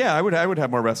 Yeah. I would have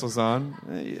more wrestlers on.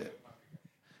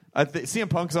 CM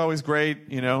Punk's always great.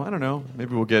 I don't know.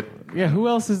 Maybe we'll get. Yeah. Who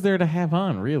else is there to have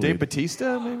on? Really? Dave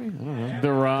Bautista, maybe. I don't know. The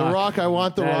Rock. The Rock. I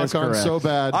want The Rock on so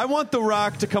bad. I want The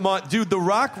Rock to come on, dude. The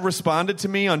Rock responded to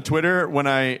me on Twitter when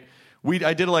I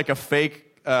did like a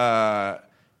fake because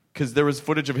there was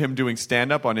footage of him doing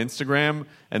stand up on Instagram,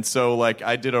 and so like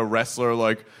I did a wrestler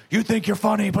like, you think you're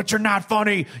funny but you're not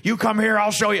funny. You come here,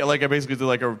 I'll show you. Like I basically did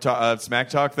like a smack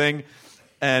talk thing,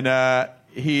 and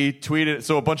he tweeted.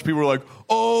 So a bunch of people were like,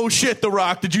 oh shit, The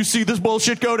Rock, did you see this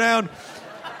bullshit go down?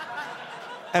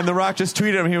 And The Rock just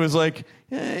tweeted him. He was like,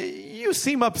 you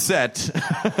seem upset.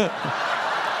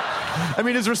 I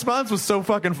mean, his response was so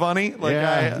fucking funny.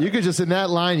 Like, you could just in that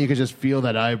line, you could just feel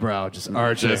that eyebrow just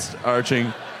arching. Just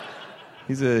arching.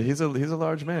 He's a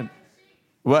large man.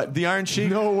 What? The Iron Sheik?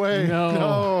 No way.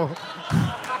 No.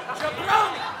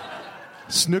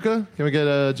 Snuka? Can we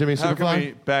get Jimmy How can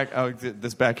we Superfly?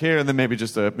 this back here, and then maybe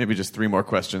just 3 more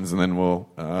questions, and then we'll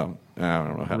I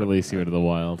don't know how release you into the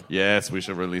wild. Yes, we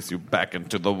shall release you back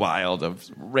into the wild of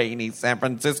rainy San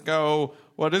Francisco.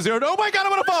 What is your? Oh my God,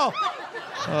 I'm gonna fall!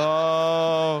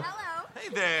 Oh. Hello. Hey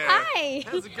there. Hi.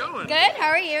 How's it going? Good. How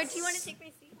are you? Do you want to take my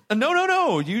seat?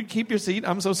 No. You keep your seat.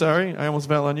 I'm so sorry. I almost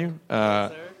fell on you.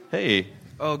 Hey.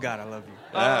 Oh God, I love you.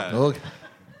 Okay.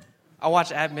 I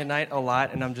watch At Midnight a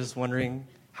lot, and I'm just wondering,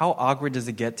 how awkward does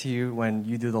it get to you when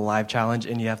you do the live challenge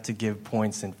and you have to give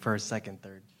points in first, second,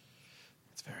 third?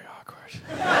 It's very awkward.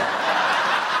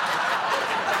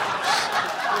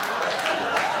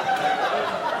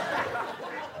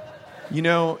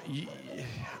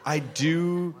 I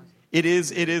do. It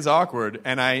is awkward,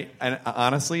 and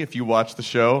honestly, if you watch the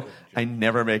show, I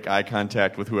never make eye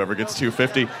contact with whoever gets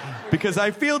 250 because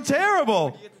I feel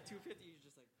terrible.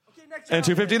 And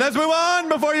 250, let's move on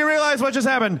before you realize what just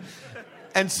happened.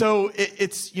 And so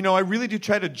it's I really do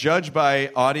try to judge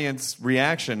by audience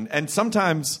reaction, and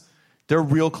sometimes they're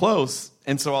real close,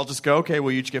 and so I'll just go, okay,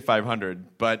 well, you each get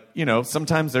 500. But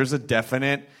sometimes there's a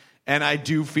definite, and I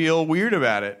do feel weird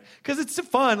about it because it's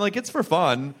fun, like it's for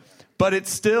fun. But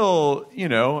it's still,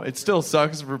 it still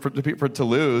sucks for to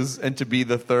lose and to be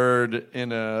the third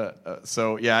in a.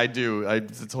 So yeah, I do.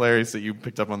 It's hilarious that you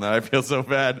picked up on that. I feel so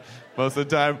bad most of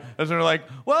the time. I was sort of like,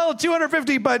 well,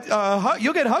 250, but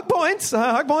you'll get hug points,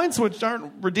 which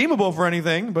aren't redeemable for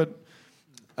anything. But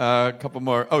a couple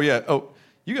more. Oh yeah. Oh,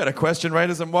 you got a question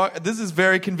right as I'm walking. This is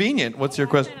very convenient. What's your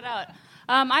question?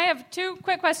 I have 2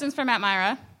 quick questions for Matt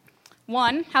Myra.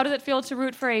 1, how does it feel to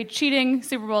root for a cheating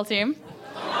Super Bowl team?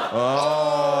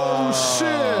 Oh,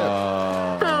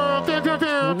 shit. Wait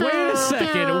a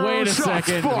second. Wait a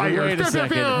second. Wait a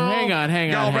second. Hang on.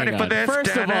 Y'all ready for this?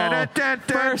 First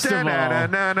of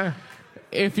all,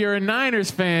 if you're a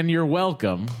Niners fan, you're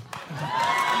welcome.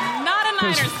 Not a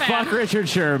Niners fan. Fuck Richard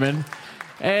Sherman.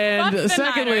 Fuck And the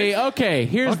secondly, Niners. okay,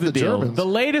 here's the deal. Germans. The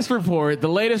latest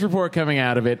report coming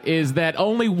out of it is that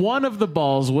only one of the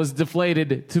balls was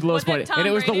deflated to the lowest Was it point, Tom and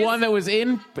it was the Brady's? one that was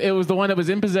in. It was the one that was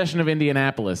in possession of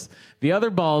Indianapolis. The other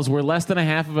balls were less than a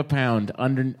half of a pound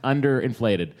under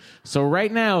inflated. So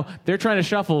right now they're trying to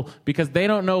shuffle because they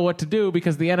don't know what to do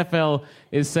because the NFL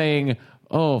is saying,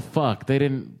 "Oh fuck, they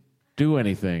didn't do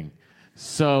anything."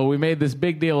 So we made this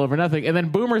big deal over nothing, and then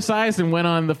Boomer Esiason went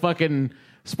on the fucking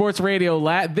sports radio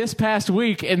this past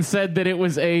week and said that it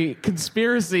was a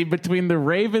conspiracy between the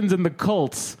Ravens and the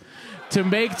Colts to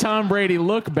make Tom Brady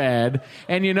look bad.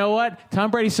 And you know what?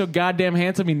 Tom Brady's so goddamn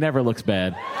handsome, he never looks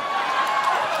bad.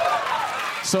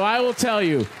 So I will tell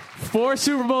you, 4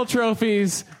 Super Bowl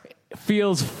trophies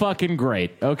feels fucking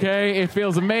great, okay? It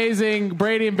feels amazing.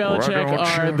 Brady and Belichick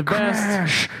are the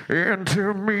best.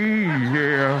 Into me,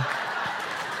 yeah.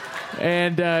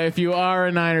 And if you are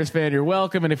a Niners fan, you're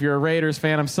welcome. And if you're a Raiders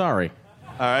fan, I'm sorry.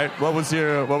 All right. What was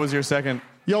your second?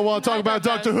 Y'all want to talk about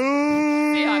Doctor Who?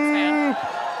 Seahawks fan.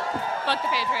 Fuck the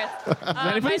Patriots. Is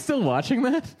anybody still watching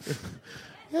that?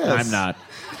 Yes. I'm not.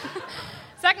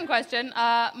 Second question.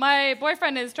 My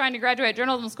boyfriend is trying to graduate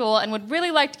journalism school and would really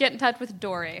like to get in touch with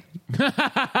Dory.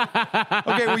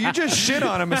 Okay, well, you just shit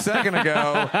on him a second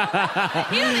ago.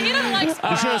 He doesn't like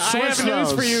sports. I have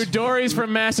news for you. Dory's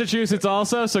from Massachusetts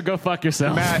also, so go fuck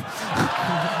yourself. Matt.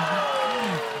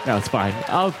 No, it's fine.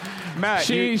 Matt,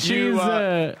 she's.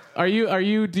 Are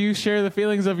you? Do you share the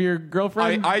feelings of your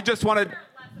girlfriend? I just wanted.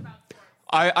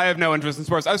 I have no interest in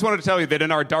sports. I just wanted to tell you that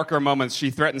in our darker moments,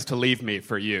 she threatens to leave me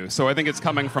for you. So I think it's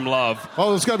coming from love. Oh,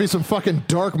 there's got to be some fucking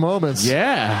dark moments.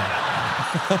 Yeah.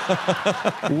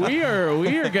 we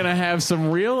are gonna have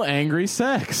some real angry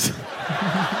sex.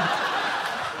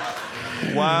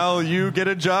 While you get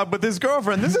a job with his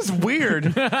girlfriend. This is weird.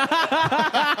 You can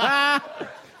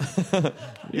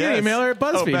email her at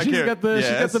BuzzFeed. back She's here. got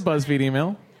the BuzzFeed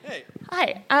email.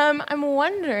 Hi. I'm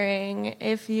wondering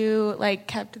if you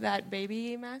kept that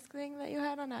baby mask thing that you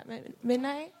had on at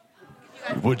midnight.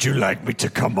 Would you like me to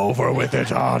come over with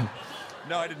it on?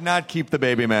 No, I did not keep the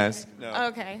baby mask. No.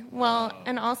 Okay. Well,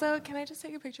 and also, can I just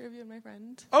take a picture of you and my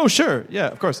friend? Oh, sure. Yeah,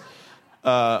 of course.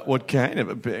 What kind of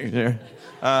a picture?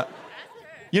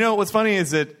 You know, what's funny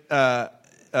is that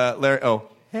Larry... Oh,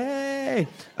 hey!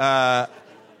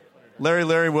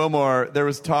 Larry Wilmore, there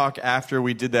was talk after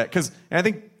we did that. Because I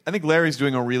think Larry's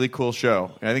doing a really cool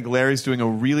show. And I think Larry's doing a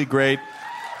really great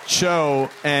show.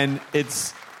 And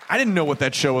I didn't know what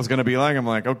that show was going to be like. I'm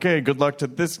like, okay, good luck to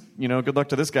this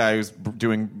guy who's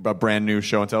doing a brand new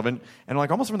show on television. And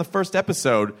almost from the first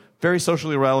episode, very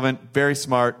socially relevant, very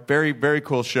smart, very, very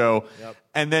cool show. Yep.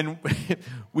 And then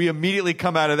we immediately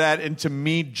come out of that into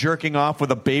me jerking off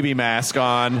with a baby mask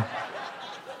on. Let's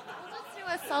do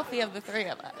a selfie of the three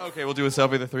of us. Okay, we'll do a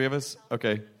selfie of the three of us.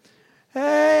 Okay.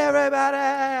 Hey,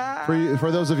 everybody!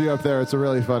 For those of you up there, it's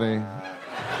really funny.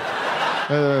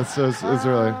 It's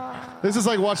really... This is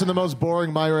like watching the most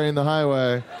boring My Way in the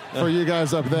Highway for you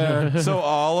guys up there. So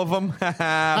all of them? Fuck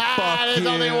there's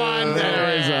only one.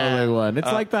 There's only one.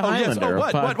 It's like the Highlander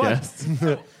of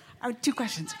podcasts. Two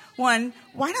questions. One,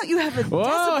 why don't you have a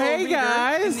decibel hey, reader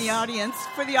guys. in the audience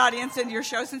for the audience in your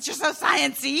show since you're so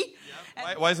sciencey?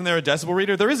 Why isn't there a decibel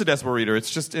reader? There is a decibel reader.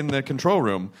 It's just in the control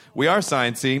room. We are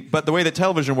sciencey, but the way that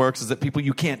television works is that people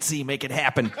you can't see make it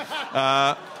happen.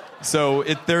 So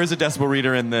there is a decibel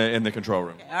reader in the control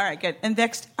room. Okay, all right, good. And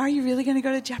next, are you really going to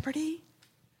go to Jeopardy?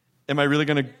 Am I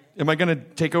gonna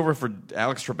take over for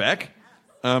Alex Trebek?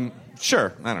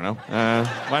 Sure. I don't know.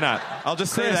 Why not? I'll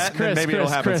just say that, and then maybe it'll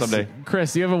happen someday.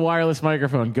 Chris, you have a wireless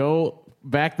microphone. Go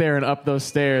back there and up those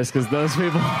stairs because those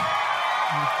people.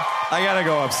 I gotta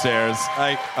go upstairs.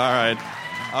 All right.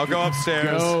 I'll go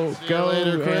upstairs. Go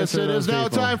later, Chris. It is now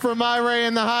time for My Way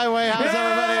in the Highway. How's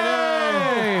everybody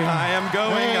doing? I am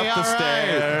going up the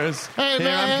stairs. Hey, Here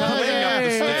man. I'm coming up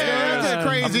the stairs. That's a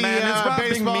crazy a man is robbing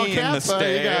baseball me cap. in the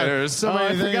stairs.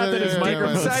 Somebody forgot that his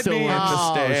microphone's Inside still me in on.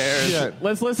 the stairs. Shit.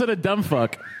 Let's listen to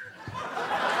Dumbfuck.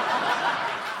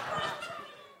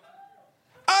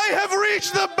 I have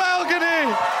reached the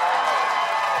balcony.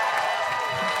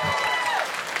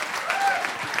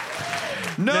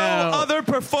 No other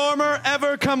performer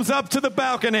ever comes up to the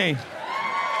balcony.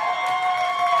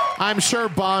 I'm sure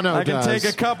Bono I can does. take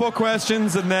a couple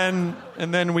questions and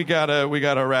then we gotta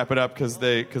wrap it up because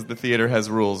the theater has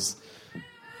rules.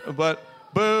 But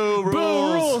boo rules.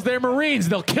 Boo rules. They're Marines.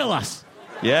 They'll kill us.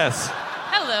 Yes.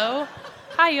 Hello.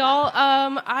 Hi, y'all.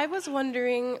 I was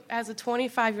wondering, as a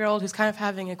 25-year-old who's kind of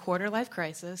having a quarter-life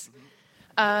crisis,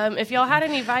 if y'all had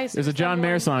any advice. There's a John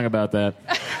Mayer song about that.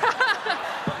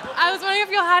 I was wondering if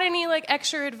y'all had any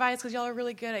extra advice, because y'all are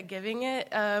really good at giving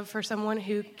it, for someone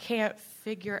who can't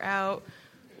figure out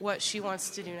what she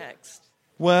wants to do next.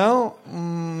 Well,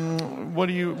 what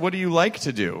do you like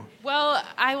to do? Well,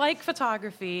 I like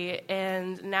photography,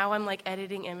 and now I'm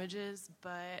editing images,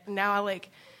 but now I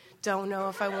don't know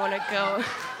if I want to go.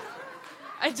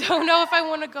 I don't know if I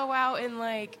want to go out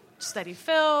and study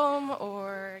film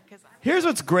or because. Here's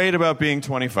what's great about being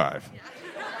 25. What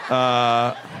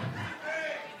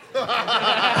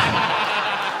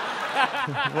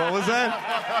was that?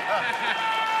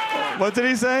 What did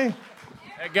he say?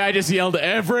 That guy just yelled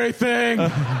everything.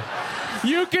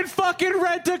 You can fucking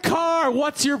rent a car.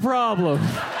 What's your problem?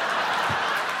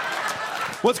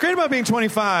 What's great about being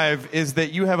 25 is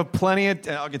that you have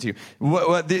I'll get to you.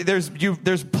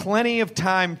 There's plenty of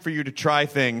time for you to try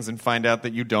things and find out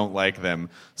that you don't like them.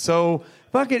 So,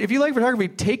 fuck it. If you like photography,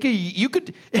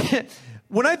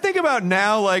 when I think about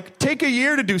now, take a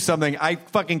year to do something, I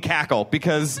fucking cackle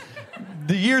because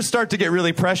the years start to get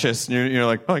really precious. And you're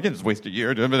like, oh, I can just waste a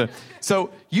year.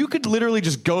 So you could literally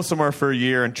just go somewhere for a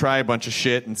year and try a bunch of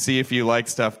shit and see if you like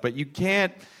stuff. But you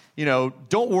can't,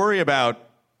 don't worry about,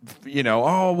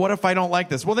 oh, what if I don't like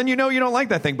this? Well, then you don't like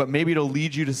that thing, but maybe it'll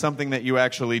lead you to something that you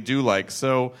actually do like.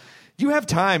 So you have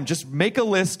time. Just make a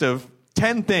list of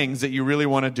 10 things that you really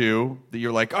want to do that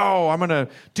you're like, oh, I'm going to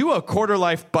do a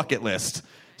quarter-life bucket list.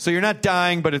 So you're not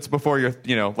dying, but it's before you're,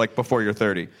 before you're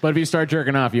 30. But if you start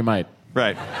jerking off, you might.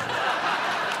 Right.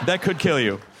 That could kill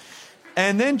you.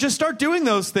 And then just start doing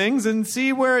those things and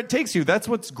see where it takes you. That's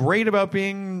what's great about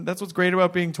being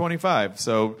 25.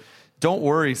 So don't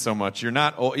worry so much. You're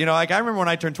not old. I remember when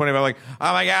I turned 25, I'm like,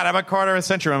 oh my God, I'm a quarter of a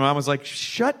century. My mom was like,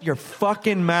 shut your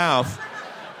fucking mouth.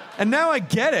 And now I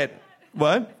get it.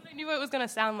 What? I knew it was going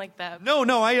to sound like that.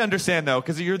 No, I understand, though,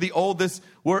 because you're the oldest.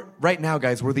 Right now,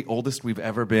 guys, we're the oldest we've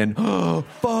ever been. Oh,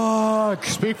 fuck.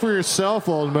 Speak for yourself,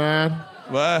 old man.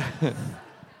 What?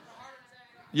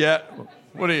 Yeah.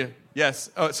 What are you? Yes.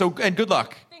 And good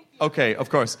luck. Thank you. Okay, of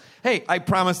course. Hey, I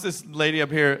promised this lady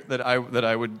up here that I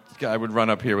would run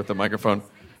up here with the microphone.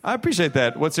 I appreciate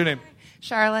that. What's your name?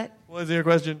 Charlotte. What is your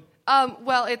question?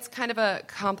 Well, it's kind of a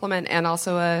compliment and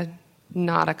also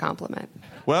not a compliment.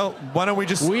 Well, why don't we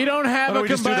just... We don't have a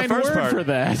combined word for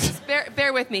that.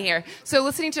 Bear with me here. So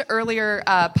listening to earlier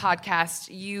podcasts,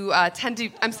 you tend to...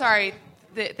 I'm sorry,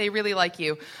 they really like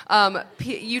you.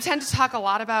 You tend to talk a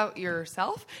lot about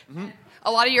yourself. Mm-hmm. A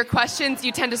lot of your questions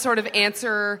you tend to sort of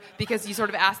answer because you sort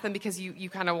of ask them because you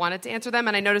kind of wanted to answer them.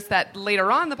 And I noticed that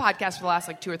later on in the podcast for the last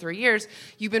 2 or 3 years,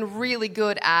 you've been really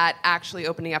good at actually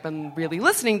opening up and really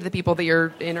listening to the people that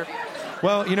you're interviewing.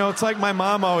 Well, it's like my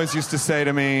mom always used to say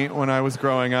to me when I was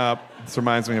growing up. This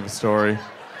reminds me of a story.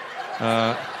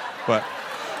 But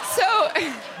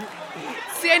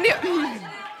see, I knew.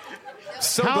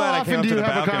 So glad I came up to the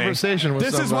balcony. How often do you have a conversation with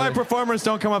somebody? This is why performers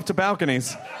don't come up to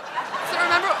balconies. So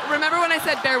remember when I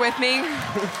said bear with me?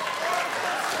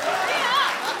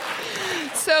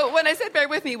 So when I said bear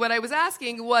with me, what I was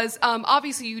asking was,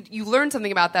 obviously you learned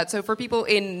something about that. So for people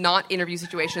in not interview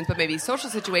situations, but maybe social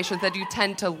situations that do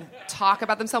tend to talk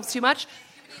about themselves too much,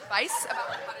 advice about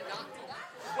how to not do that?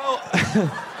 Well,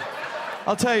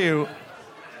 I'll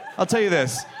tell you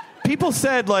this. People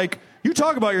said, you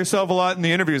talk about yourself a lot in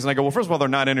the interviews. And I go, well, first of all, they're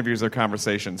not interviews, they're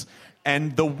conversations.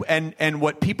 And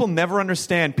what people never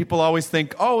understand, people always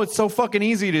think, oh, it's so fucking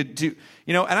easy to do,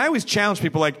 and I always challenge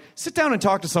people, sit down and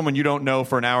talk to someone you don't know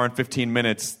for an hour and 15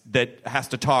 minutes that has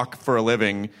to talk for a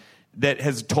living, that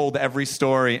has told every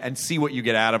story, and see what you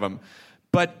get out of them.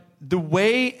 But the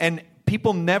way, and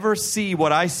people never see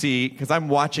what I see because I'm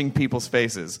watching people's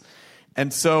faces.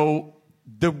 And so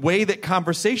the way that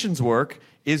conversations work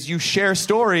is you share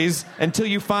stories until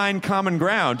you find common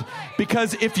ground.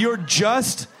 Because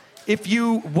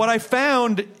what I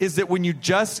found is that when you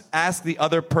just ask the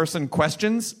other person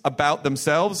questions about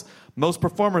themselves, most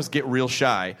performers get real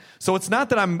shy. So it's not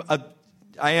that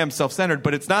I am self-centered,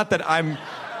 but it's not that I'm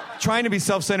trying to be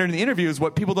self-centered in the interviews.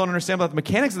 What people don't understand about the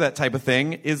mechanics of that type of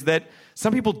thing is that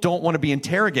some people don't want to be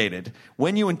interrogated.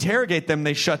 When you interrogate them,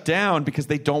 they shut down because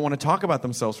they don't want to talk about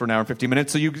themselves for an hour and 15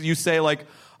 minutes. So you say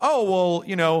oh,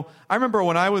 well, I remember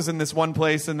when I was in this one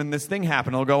place and then this thing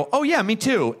happened. I'll go, oh, yeah, me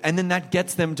too. And then that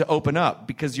gets them to open up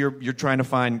because you're trying to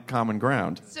find common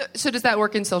ground. So does that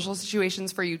work in social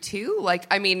situations for you too? I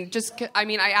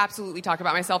absolutely talk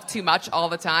about myself too much all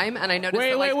the time. And I noticed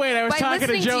Wait, I was talking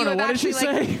to Jonah. What did she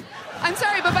say? I'm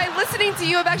sorry, but by listening to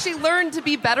you, I've actually learned to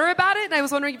be better about it, and I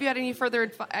was wondering if you had any further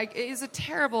advice. It is a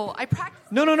terrible... I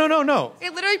practiced... No. I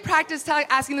literally practiced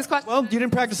asking this question. Well, you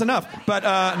didn't practice enough. But,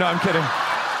 no, I'm kidding.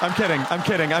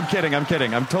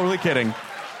 I'm totally kidding.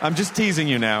 I'm just teasing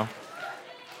you now.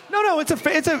 No, it's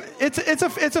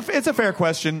a fair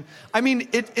question. I mean,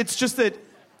 it's just that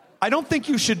I don't think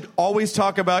you should always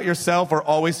talk about yourself or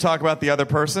always talk about the other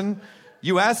person.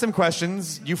 You ask them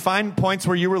questions, you find points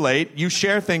where you relate, you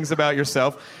share things about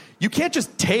yourself. You can't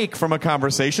just take from a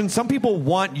conversation. Some people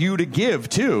want you to give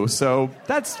too. So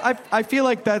I feel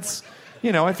like that's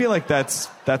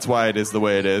why it is the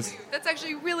way it is. That's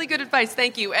actually really good advice.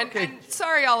 Thank you. And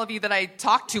sorry, all of you, that I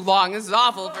talked too long. This is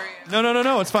awful for you.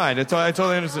 No. It's fine. I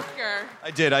totally understand.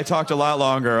 I did. I talked a lot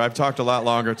longer. I've talked a lot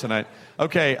longer tonight.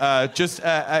 Okay.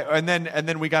 And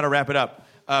then we got to wrap it up.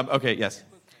 Okay. Yes.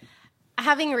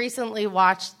 Having recently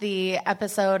watched the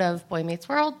episode of Boy Meets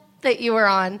World that you were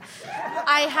on,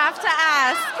 I have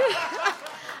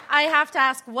to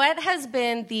ask, what has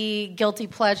been the guilty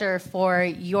pleasure for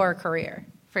your career,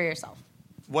 for yourself?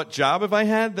 What job have I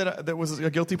had that was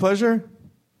a guilty pleasure?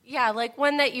 Yeah, like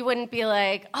one that you wouldn't be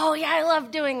like, oh yeah, I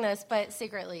love doing this, but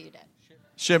secretly you did.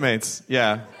 Shipmates,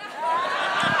 yeah.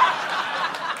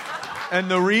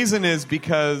 And the reason is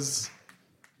because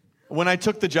when I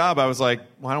took the job, I was like,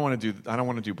 well, I don't want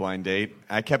to do Blind Date.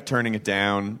 I kept turning it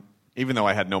down, even though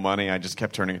I had no money. I just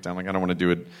kept turning it down. Like, I don't want to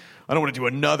do it. I don't want to do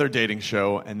another dating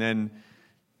show. And then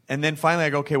finally I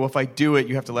go, okay, well, if I do it,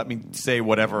 you have to let me say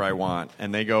whatever I want.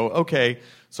 And they go, okay.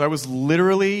 So I was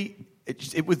literally,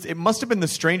 it must have been the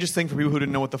strangest thing for people who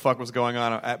didn't know what the fuck was going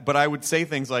on. But I would say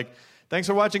things like, thanks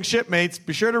for watching Shipmates.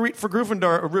 Be sure to root for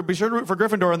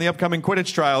Gryffindor in the upcoming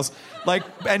Quidditch trials.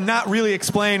 And not really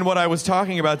explain what I was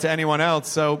talking about to anyone else.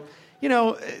 So,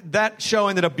 that show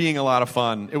ended up being a lot of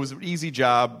fun. It was an easy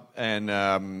job, and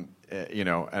I mean,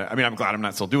 I'm glad I'm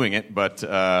not still doing it, but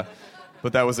that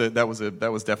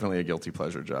was definitely a guilty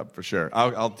pleasure job for sure.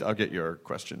 I'll get your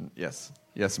question. Yes,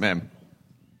 ma'am.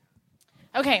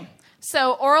 Okay,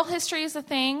 so oral history is a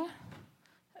thing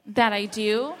that I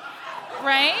do,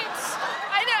 right?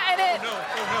 I know.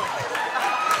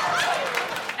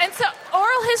 And so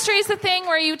oral history is the thing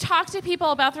where you talk to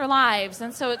people about their lives,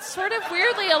 and so it's sort of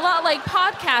weirdly a lot like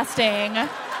podcasting.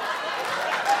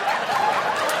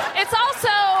 It's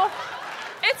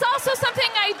also something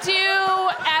I do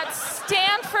at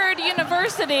Stanford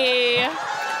University.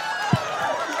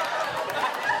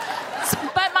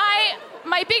 But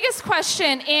my biggest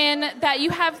question, in that you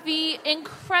have the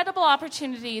incredible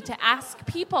opportunity to ask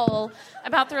people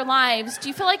about their lives, do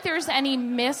you feel like there's any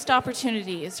missed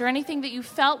opportunities or anything that you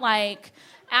felt like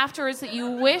afterwards that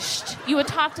you wished you would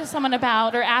talk to someone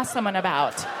about or ask someone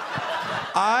about?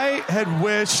 I had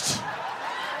wished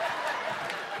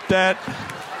that...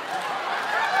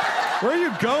 Where are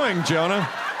you going, Jonah?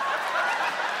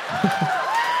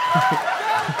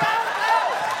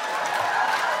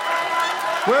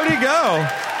 Where'd he go?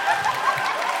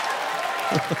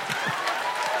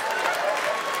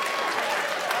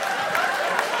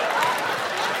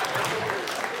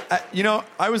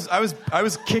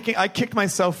 I kicked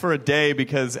myself for a day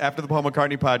because after the Paul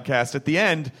McCartney podcast, at the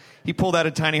end, he pulled out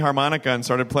a tiny harmonica and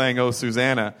started playing Oh,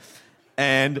 Susanna.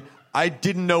 And I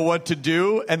didn't know what to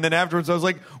do, and then afterwards I was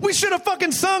like, we should have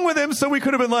fucking sung with him, so we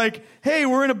could have been like, hey,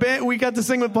 we're in a band, we got to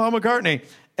sing with Paul McCartney.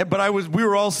 But we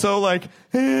were all so like,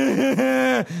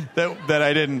 that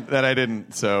I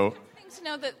didn't, so. To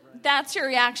know that that's your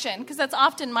reaction, because that's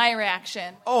often my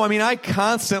reaction. I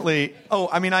constantly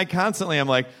am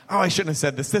like, oh, I shouldn't have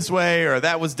said this way, or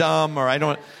that was dumb, or I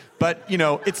don't, but,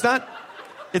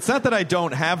 it's not that I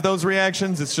don't have those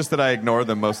reactions, it's just that I ignore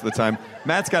them most of the time.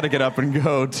 Matt's got to get up and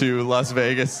go to Las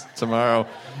Vegas tomorrow.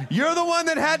 You're the one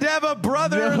that had to have a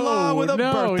brother-in-law with a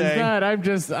birthday. No, he's not.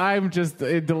 I'm just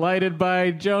delighted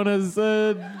by Jonah's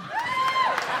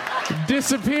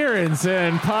disappearance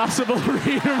and possible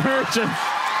reemergence.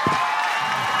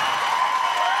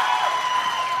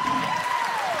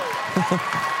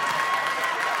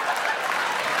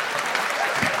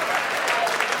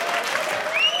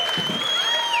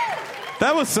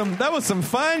 That was some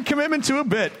fine commitment to a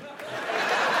bit.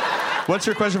 What's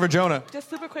your question for Jonah? Just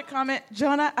super quick comment.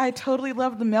 Jonah, I totally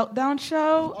loved the Meltdown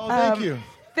show. Oh, thank you.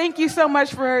 Thank you so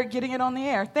much for getting it on the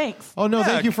air. Thanks. Oh, no,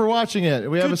 thank you for watching it.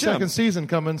 We have a second season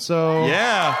coming, so...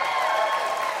 Yeah.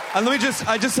 And I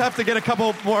just have to get a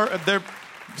couple more...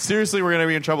 Seriously, we're going to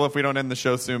be in trouble if we don't end the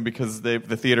show soon because the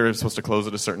theater is supposed to close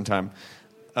at a certain time.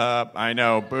 I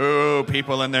know. Boo.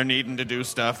 People in there needing to do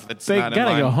stuff that's not in line. They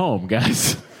gotta go home,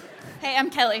 guys. Hey,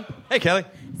 I'm Kelly. Hey, Kelly.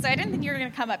 So I didn't think you were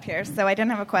going to come up here, so I didn't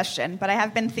have a question, but I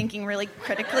have been thinking really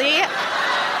critically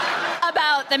about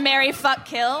about the marry, fuck,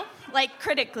 kill, like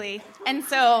critically. And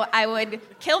so I would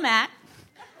kill Matt.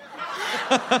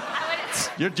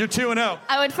 You're 2-0.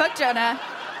 I would fuck Jonah.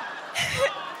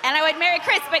 And I would marry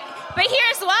Chris. But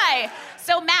here's why.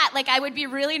 So Matt, like I would be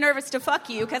really nervous to fuck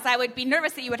you because I would be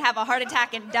nervous that you would have a heart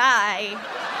attack and die.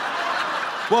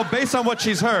 Well, based on what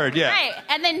she's heard, yeah. Right.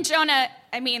 And then Jonah,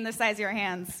 I mean the size of your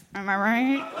hands. Am I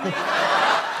right?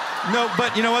 No,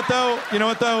 but you know what though?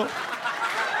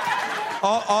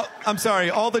 I'm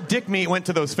sorry. All the dick meat went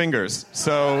to those fingers,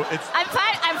 so it's. I'm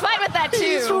fine with that too.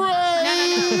 He's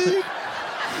right. No.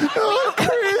 Oh,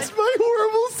 Chris, my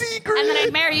horrible secret. And then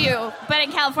I'd marry you, but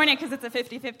in California because it's a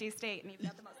 50-50 state, and you've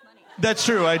got the most money. That's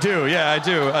true. I do. Yeah, I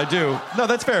do. No,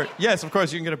 that's fair. Yes, of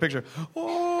course, you can get a picture.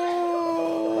 Oh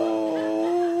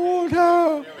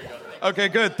no. Okay,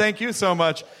 good. Thank you so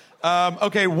much.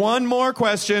 Okay, one more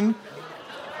question.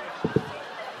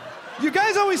 You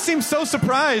guys always seem so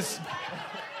surprised.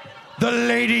 The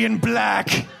lady in black.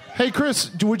 Hey,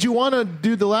 Chris, would you want to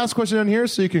do the last question on here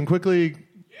so you can quickly...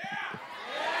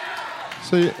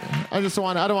 So I don't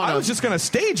want to... I was just going to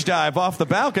stage dive off the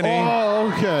balcony.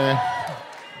 Oh, okay.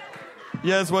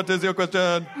 Yes, what is your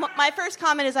question? My first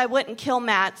comment is I wouldn't kill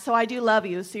Matt, so I do love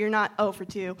you, so you're not 0 for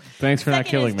 2. Thanks for not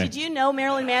killing me. Did you know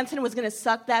Marilyn Manson was going to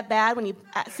suck that bad when he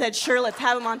said, sure, let's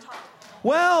have him on top?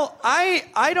 Well,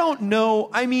 I don't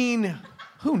know. I mean,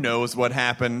 who knows what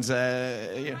happened?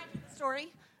 Yeah.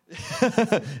 Story?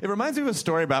 It reminds me of a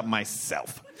story about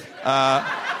myself.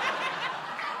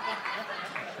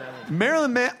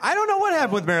 Marilyn Manson. I don't know what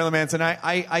happened with Marilyn Manson.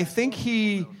 I think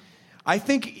he's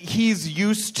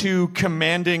used to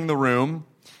commanding the room,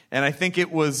 and I think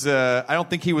it was. I don't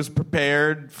think he was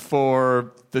prepared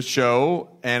for the show,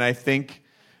 and I think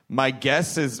my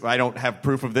guess is I don't have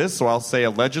proof of this, so I'll say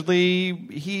allegedly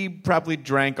he probably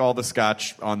drank all the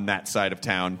scotch on that side of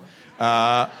town,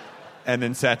 and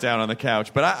then sat down on the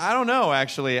couch. But I don't know.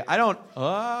 Actually, I don't.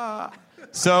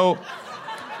 So.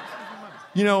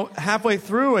 Halfway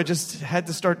through, I just had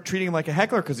to start treating him like a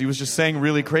heckler because he was just saying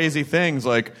really crazy things.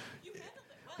 Like,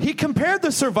 he compared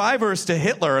the survivors to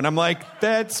Hitler, and I'm like,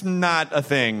 that's not a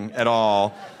thing at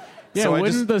all. Yeah, so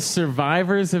wouldn't the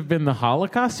survivors have been the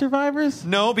Holocaust survivors?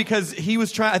 No, because he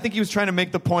was trying. I think he was trying to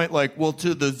make the point, like, well,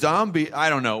 to the zombie. I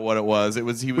don't know what it was.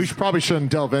 We probably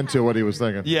shouldn't delve into what he was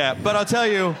thinking. Yeah, but I'll tell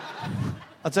you,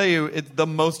 it's the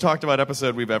most talked about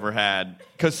episode we've ever had.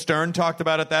 Because Stern talked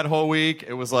about it that whole week.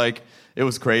 It was like. It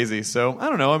was crazy. So I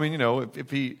don't know. I mean,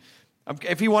 if he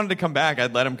wanted to come back,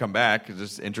 I'd let him come back. It's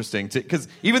just interesting because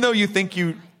even though you think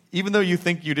you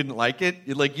didn't like it,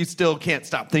 you still can't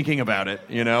stop thinking about it.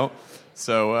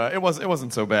 So it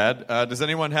wasn't so bad. Does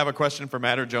anyone have a question for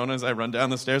Matt or Jonah as I run down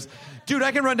the stairs? Dude,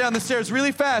 I can run down the stairs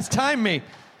really fast. Time me.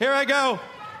 Here I go.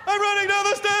 I'm running down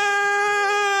the stairs.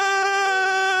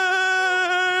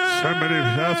 Somebody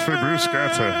asked for Bruce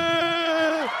Gatter.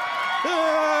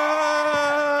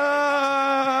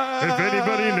 If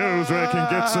anybody knows where I can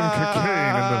get some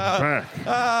cocaine in the back,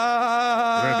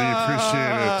 I'd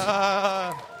appreciate it.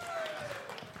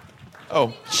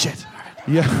 Oh, shit.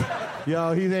 Yeah.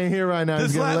 Yo, he ain't here right now.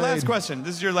 This He's is getting last laid. question.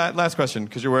 This is your last question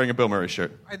because you're wearing a Bill Murray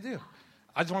shirt. I do.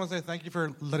 I just want to say thank you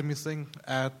for letting me sing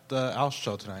at Al's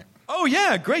show tonight. Oh,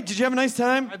 yeah. Great. Did you have a nice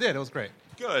time? I did. It was great.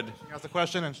 Good. You asked a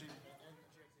question and she...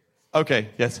 Okay,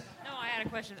 yes. No, I had a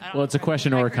question. Well, it's a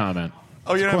question or a comment.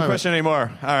 Oh, you don't have a question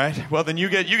anymore. All right. Well, then you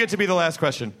get to be the last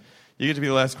question. You get to be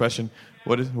the last question.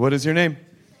 What is your name?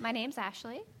 My name's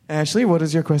Ashley. Ashley, what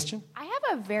is your question? I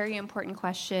have a very important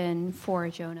question for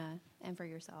Jonah and for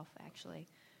yourself, actually.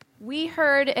 We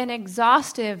heard an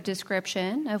exhaustive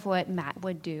description of what Matt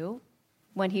would do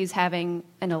when he's having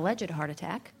an alleged heart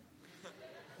attack.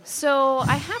 So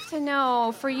I have to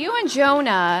know, for you and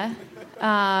Jonah,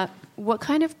 what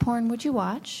kind of porn would you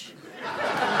watch?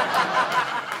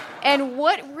 And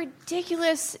what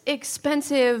ridiculous,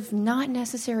 expensive, not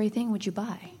necessary thing would you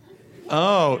buy?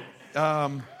 Oh,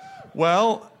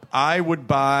 well, I would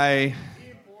buy...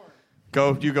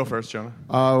 You go first, Jonah.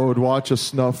 I would watch a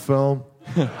snuff film.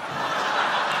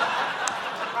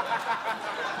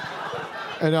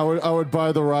 And I would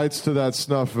buy the rights to that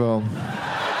snuff film.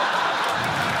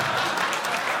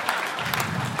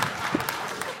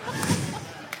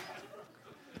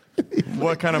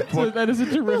 What kind of porn? That is a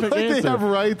terrific answer. They have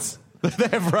rights. They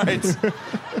have rights.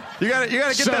 You gotta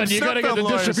get Son, them you snuff gotta get film the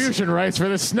lawyers. distribution rights for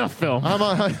this snuff film.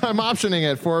 I'm optioning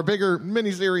it for a bigger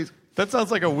miniseries. That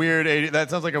sounds like a weird. That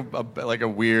sounds like a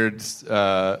weird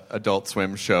Adult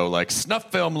Swim show, like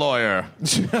Snuff Film Lawyer.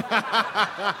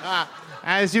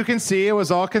 As you can see, it was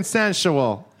all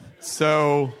consensual.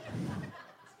 So,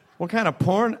 what kind of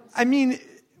porn? I mean,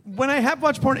 when I have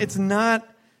watched porn, it's not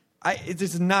it's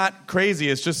just not crazy.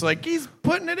 It's just like he's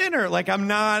putting it in her. Like I'm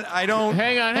not. I don't.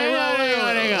 Hang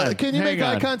on. Can you make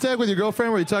eye contact with your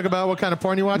girlfriend where you talk about what kind of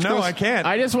porn you watch? No, Chris? I can't.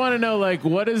 I just want to know, like,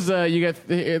 what is you get?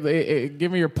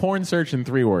 Give me your porn search in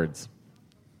 3 words.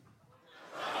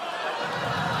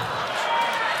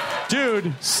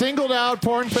 Dude, singled out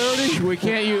porn parody. We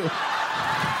can't use.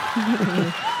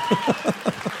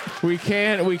 We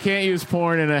can't use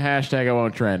porn in a hashtag. It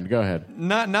won't trend. Go ahead.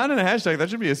 Not in a hashtag. That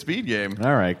should be a speed game.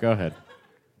 All right, go ahead.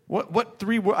 What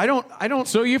 3 words? I don't.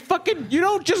 So you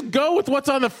don't just go with what's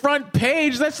on the front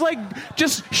page. That's like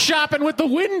just shopping with the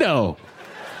window.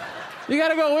 You got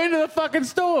to go into the fucking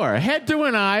store, head to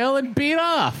an aisle, and beat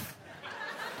off.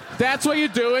 That's what you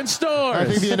do in stores. I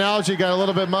think the analogy got a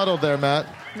little bit muddled there, Matt.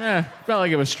 Yeah, felt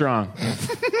like it was strong.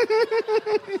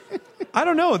 I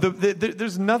don't know.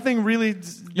 There's nothing really.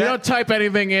 You don't type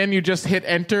anything in. You just hit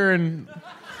enter and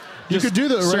you could do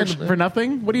the search for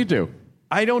nothing. What do you do?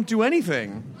 I don't do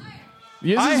anything.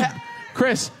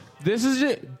 Chris, this is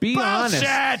it. Be Bullshit!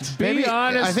 honest. Be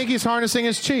honest. I think he's harnessing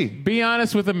his chi. Be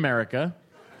honest with America.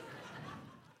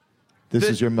 This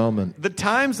is your moment. The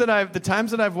times that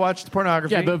I've watched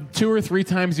pornography. Yeah, the 2 or 3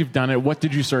 times you've done it. What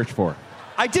did you search for?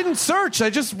 I didn't search. I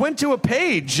just went to a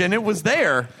page and it was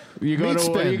there. You go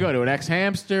to an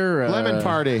X-Hamster, Lemon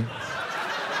Party,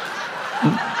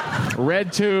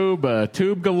 Red Tube,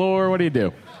 Tube Galore. What do you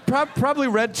do? Probably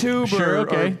Red Tube Sure,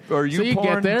 okay. or so you YouPorn.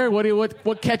 get there.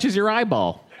 What catches your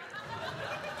eyeball?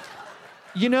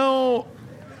 You know,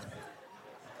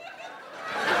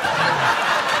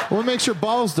 what makes your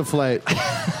balls deflate?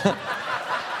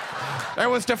 It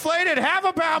was deflated half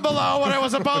a pound below what it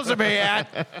was supposed to be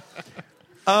at.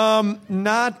 I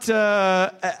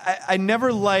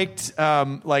never liked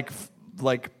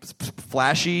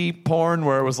flashy porn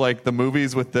where it was like the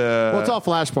movies with the. Well, it's all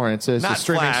flash porn. It's a not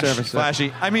streaming service.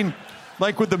 Flashy. I mean,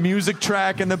 like with the music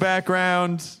track in the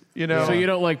background. You know. So you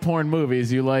don't like porn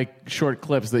movies. You like short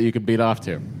clips that you can beat off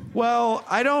to. Well,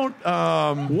 I don't.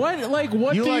 What You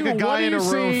like a guy in a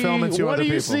room filming 2 What other do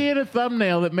you people. see in a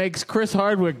thumbnail that makes Chris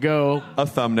Hardwick go? A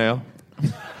thumbnail.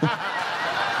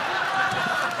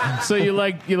 So you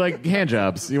like hand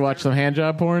jobs? You watch some hand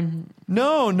job porn?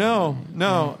 No.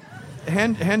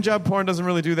 Hand job porn doesn't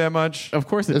really do that much. Of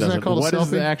course it Isn't that doesn't. called a What is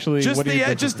selfie? actually? Just what do you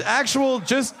think?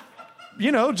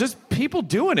 just people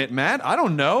doing it, Matt. I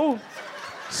don't know.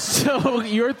 So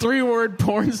your 3-word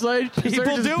porn site?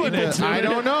 People doing it. I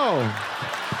don't know.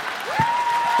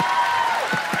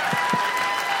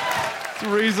 It's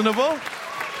reasonable.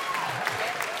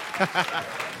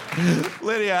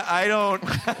 Lydia, I don't.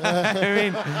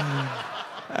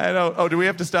 I don't. Oh, do we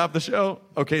have to stop the show?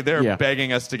 Okay, they're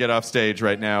begging us to get off stage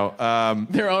right now.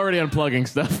 They're already unplugging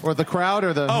stuff. Or the crowd,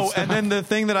 or the. Oh, and then the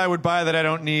thing that I would buy that I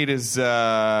don't need is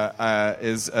I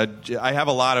have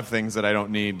a lot of things that I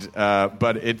don't need,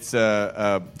 but it's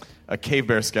a cave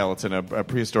bear skeleton, a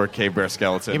prehistoric cave bear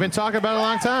skeleton. You've been talking about it a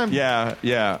long time. Yeah.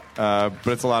 But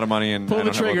it's a lot of money, and Pull I the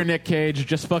don't have trigger, a- Nick Cage.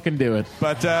 Just fucking do it.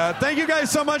 But thank you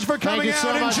guys so much for coming you out.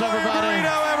 so much, Enjoy everybody. your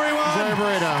burrito, everyone. Enjoy your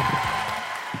burrito.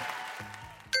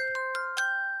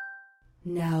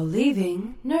 Now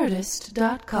leaving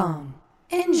Nerdist.com.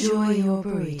 Enjoy your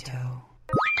burrito.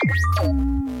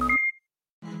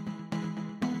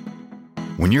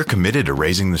 When you're committed to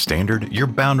raising the standard, you're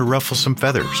bound to ruffle some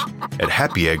feathers. At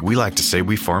Happy Egg, we like to say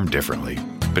we farm differently.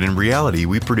 But in reality,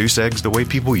 we produce eggs the way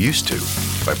people used to,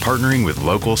 by partnering with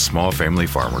local small family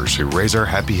farmers who raise our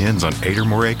happy hens on 8 or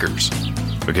more acres.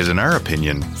 Because in our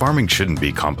opinion, farming shouldn't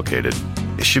be complicated.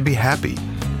 It should be happy.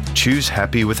 Choose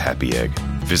happy with Happy Egg.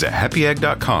 Visit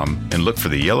happyegg.com and look for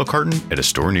the yellow carton at a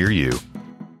store near you.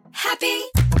 Happy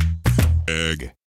Egg.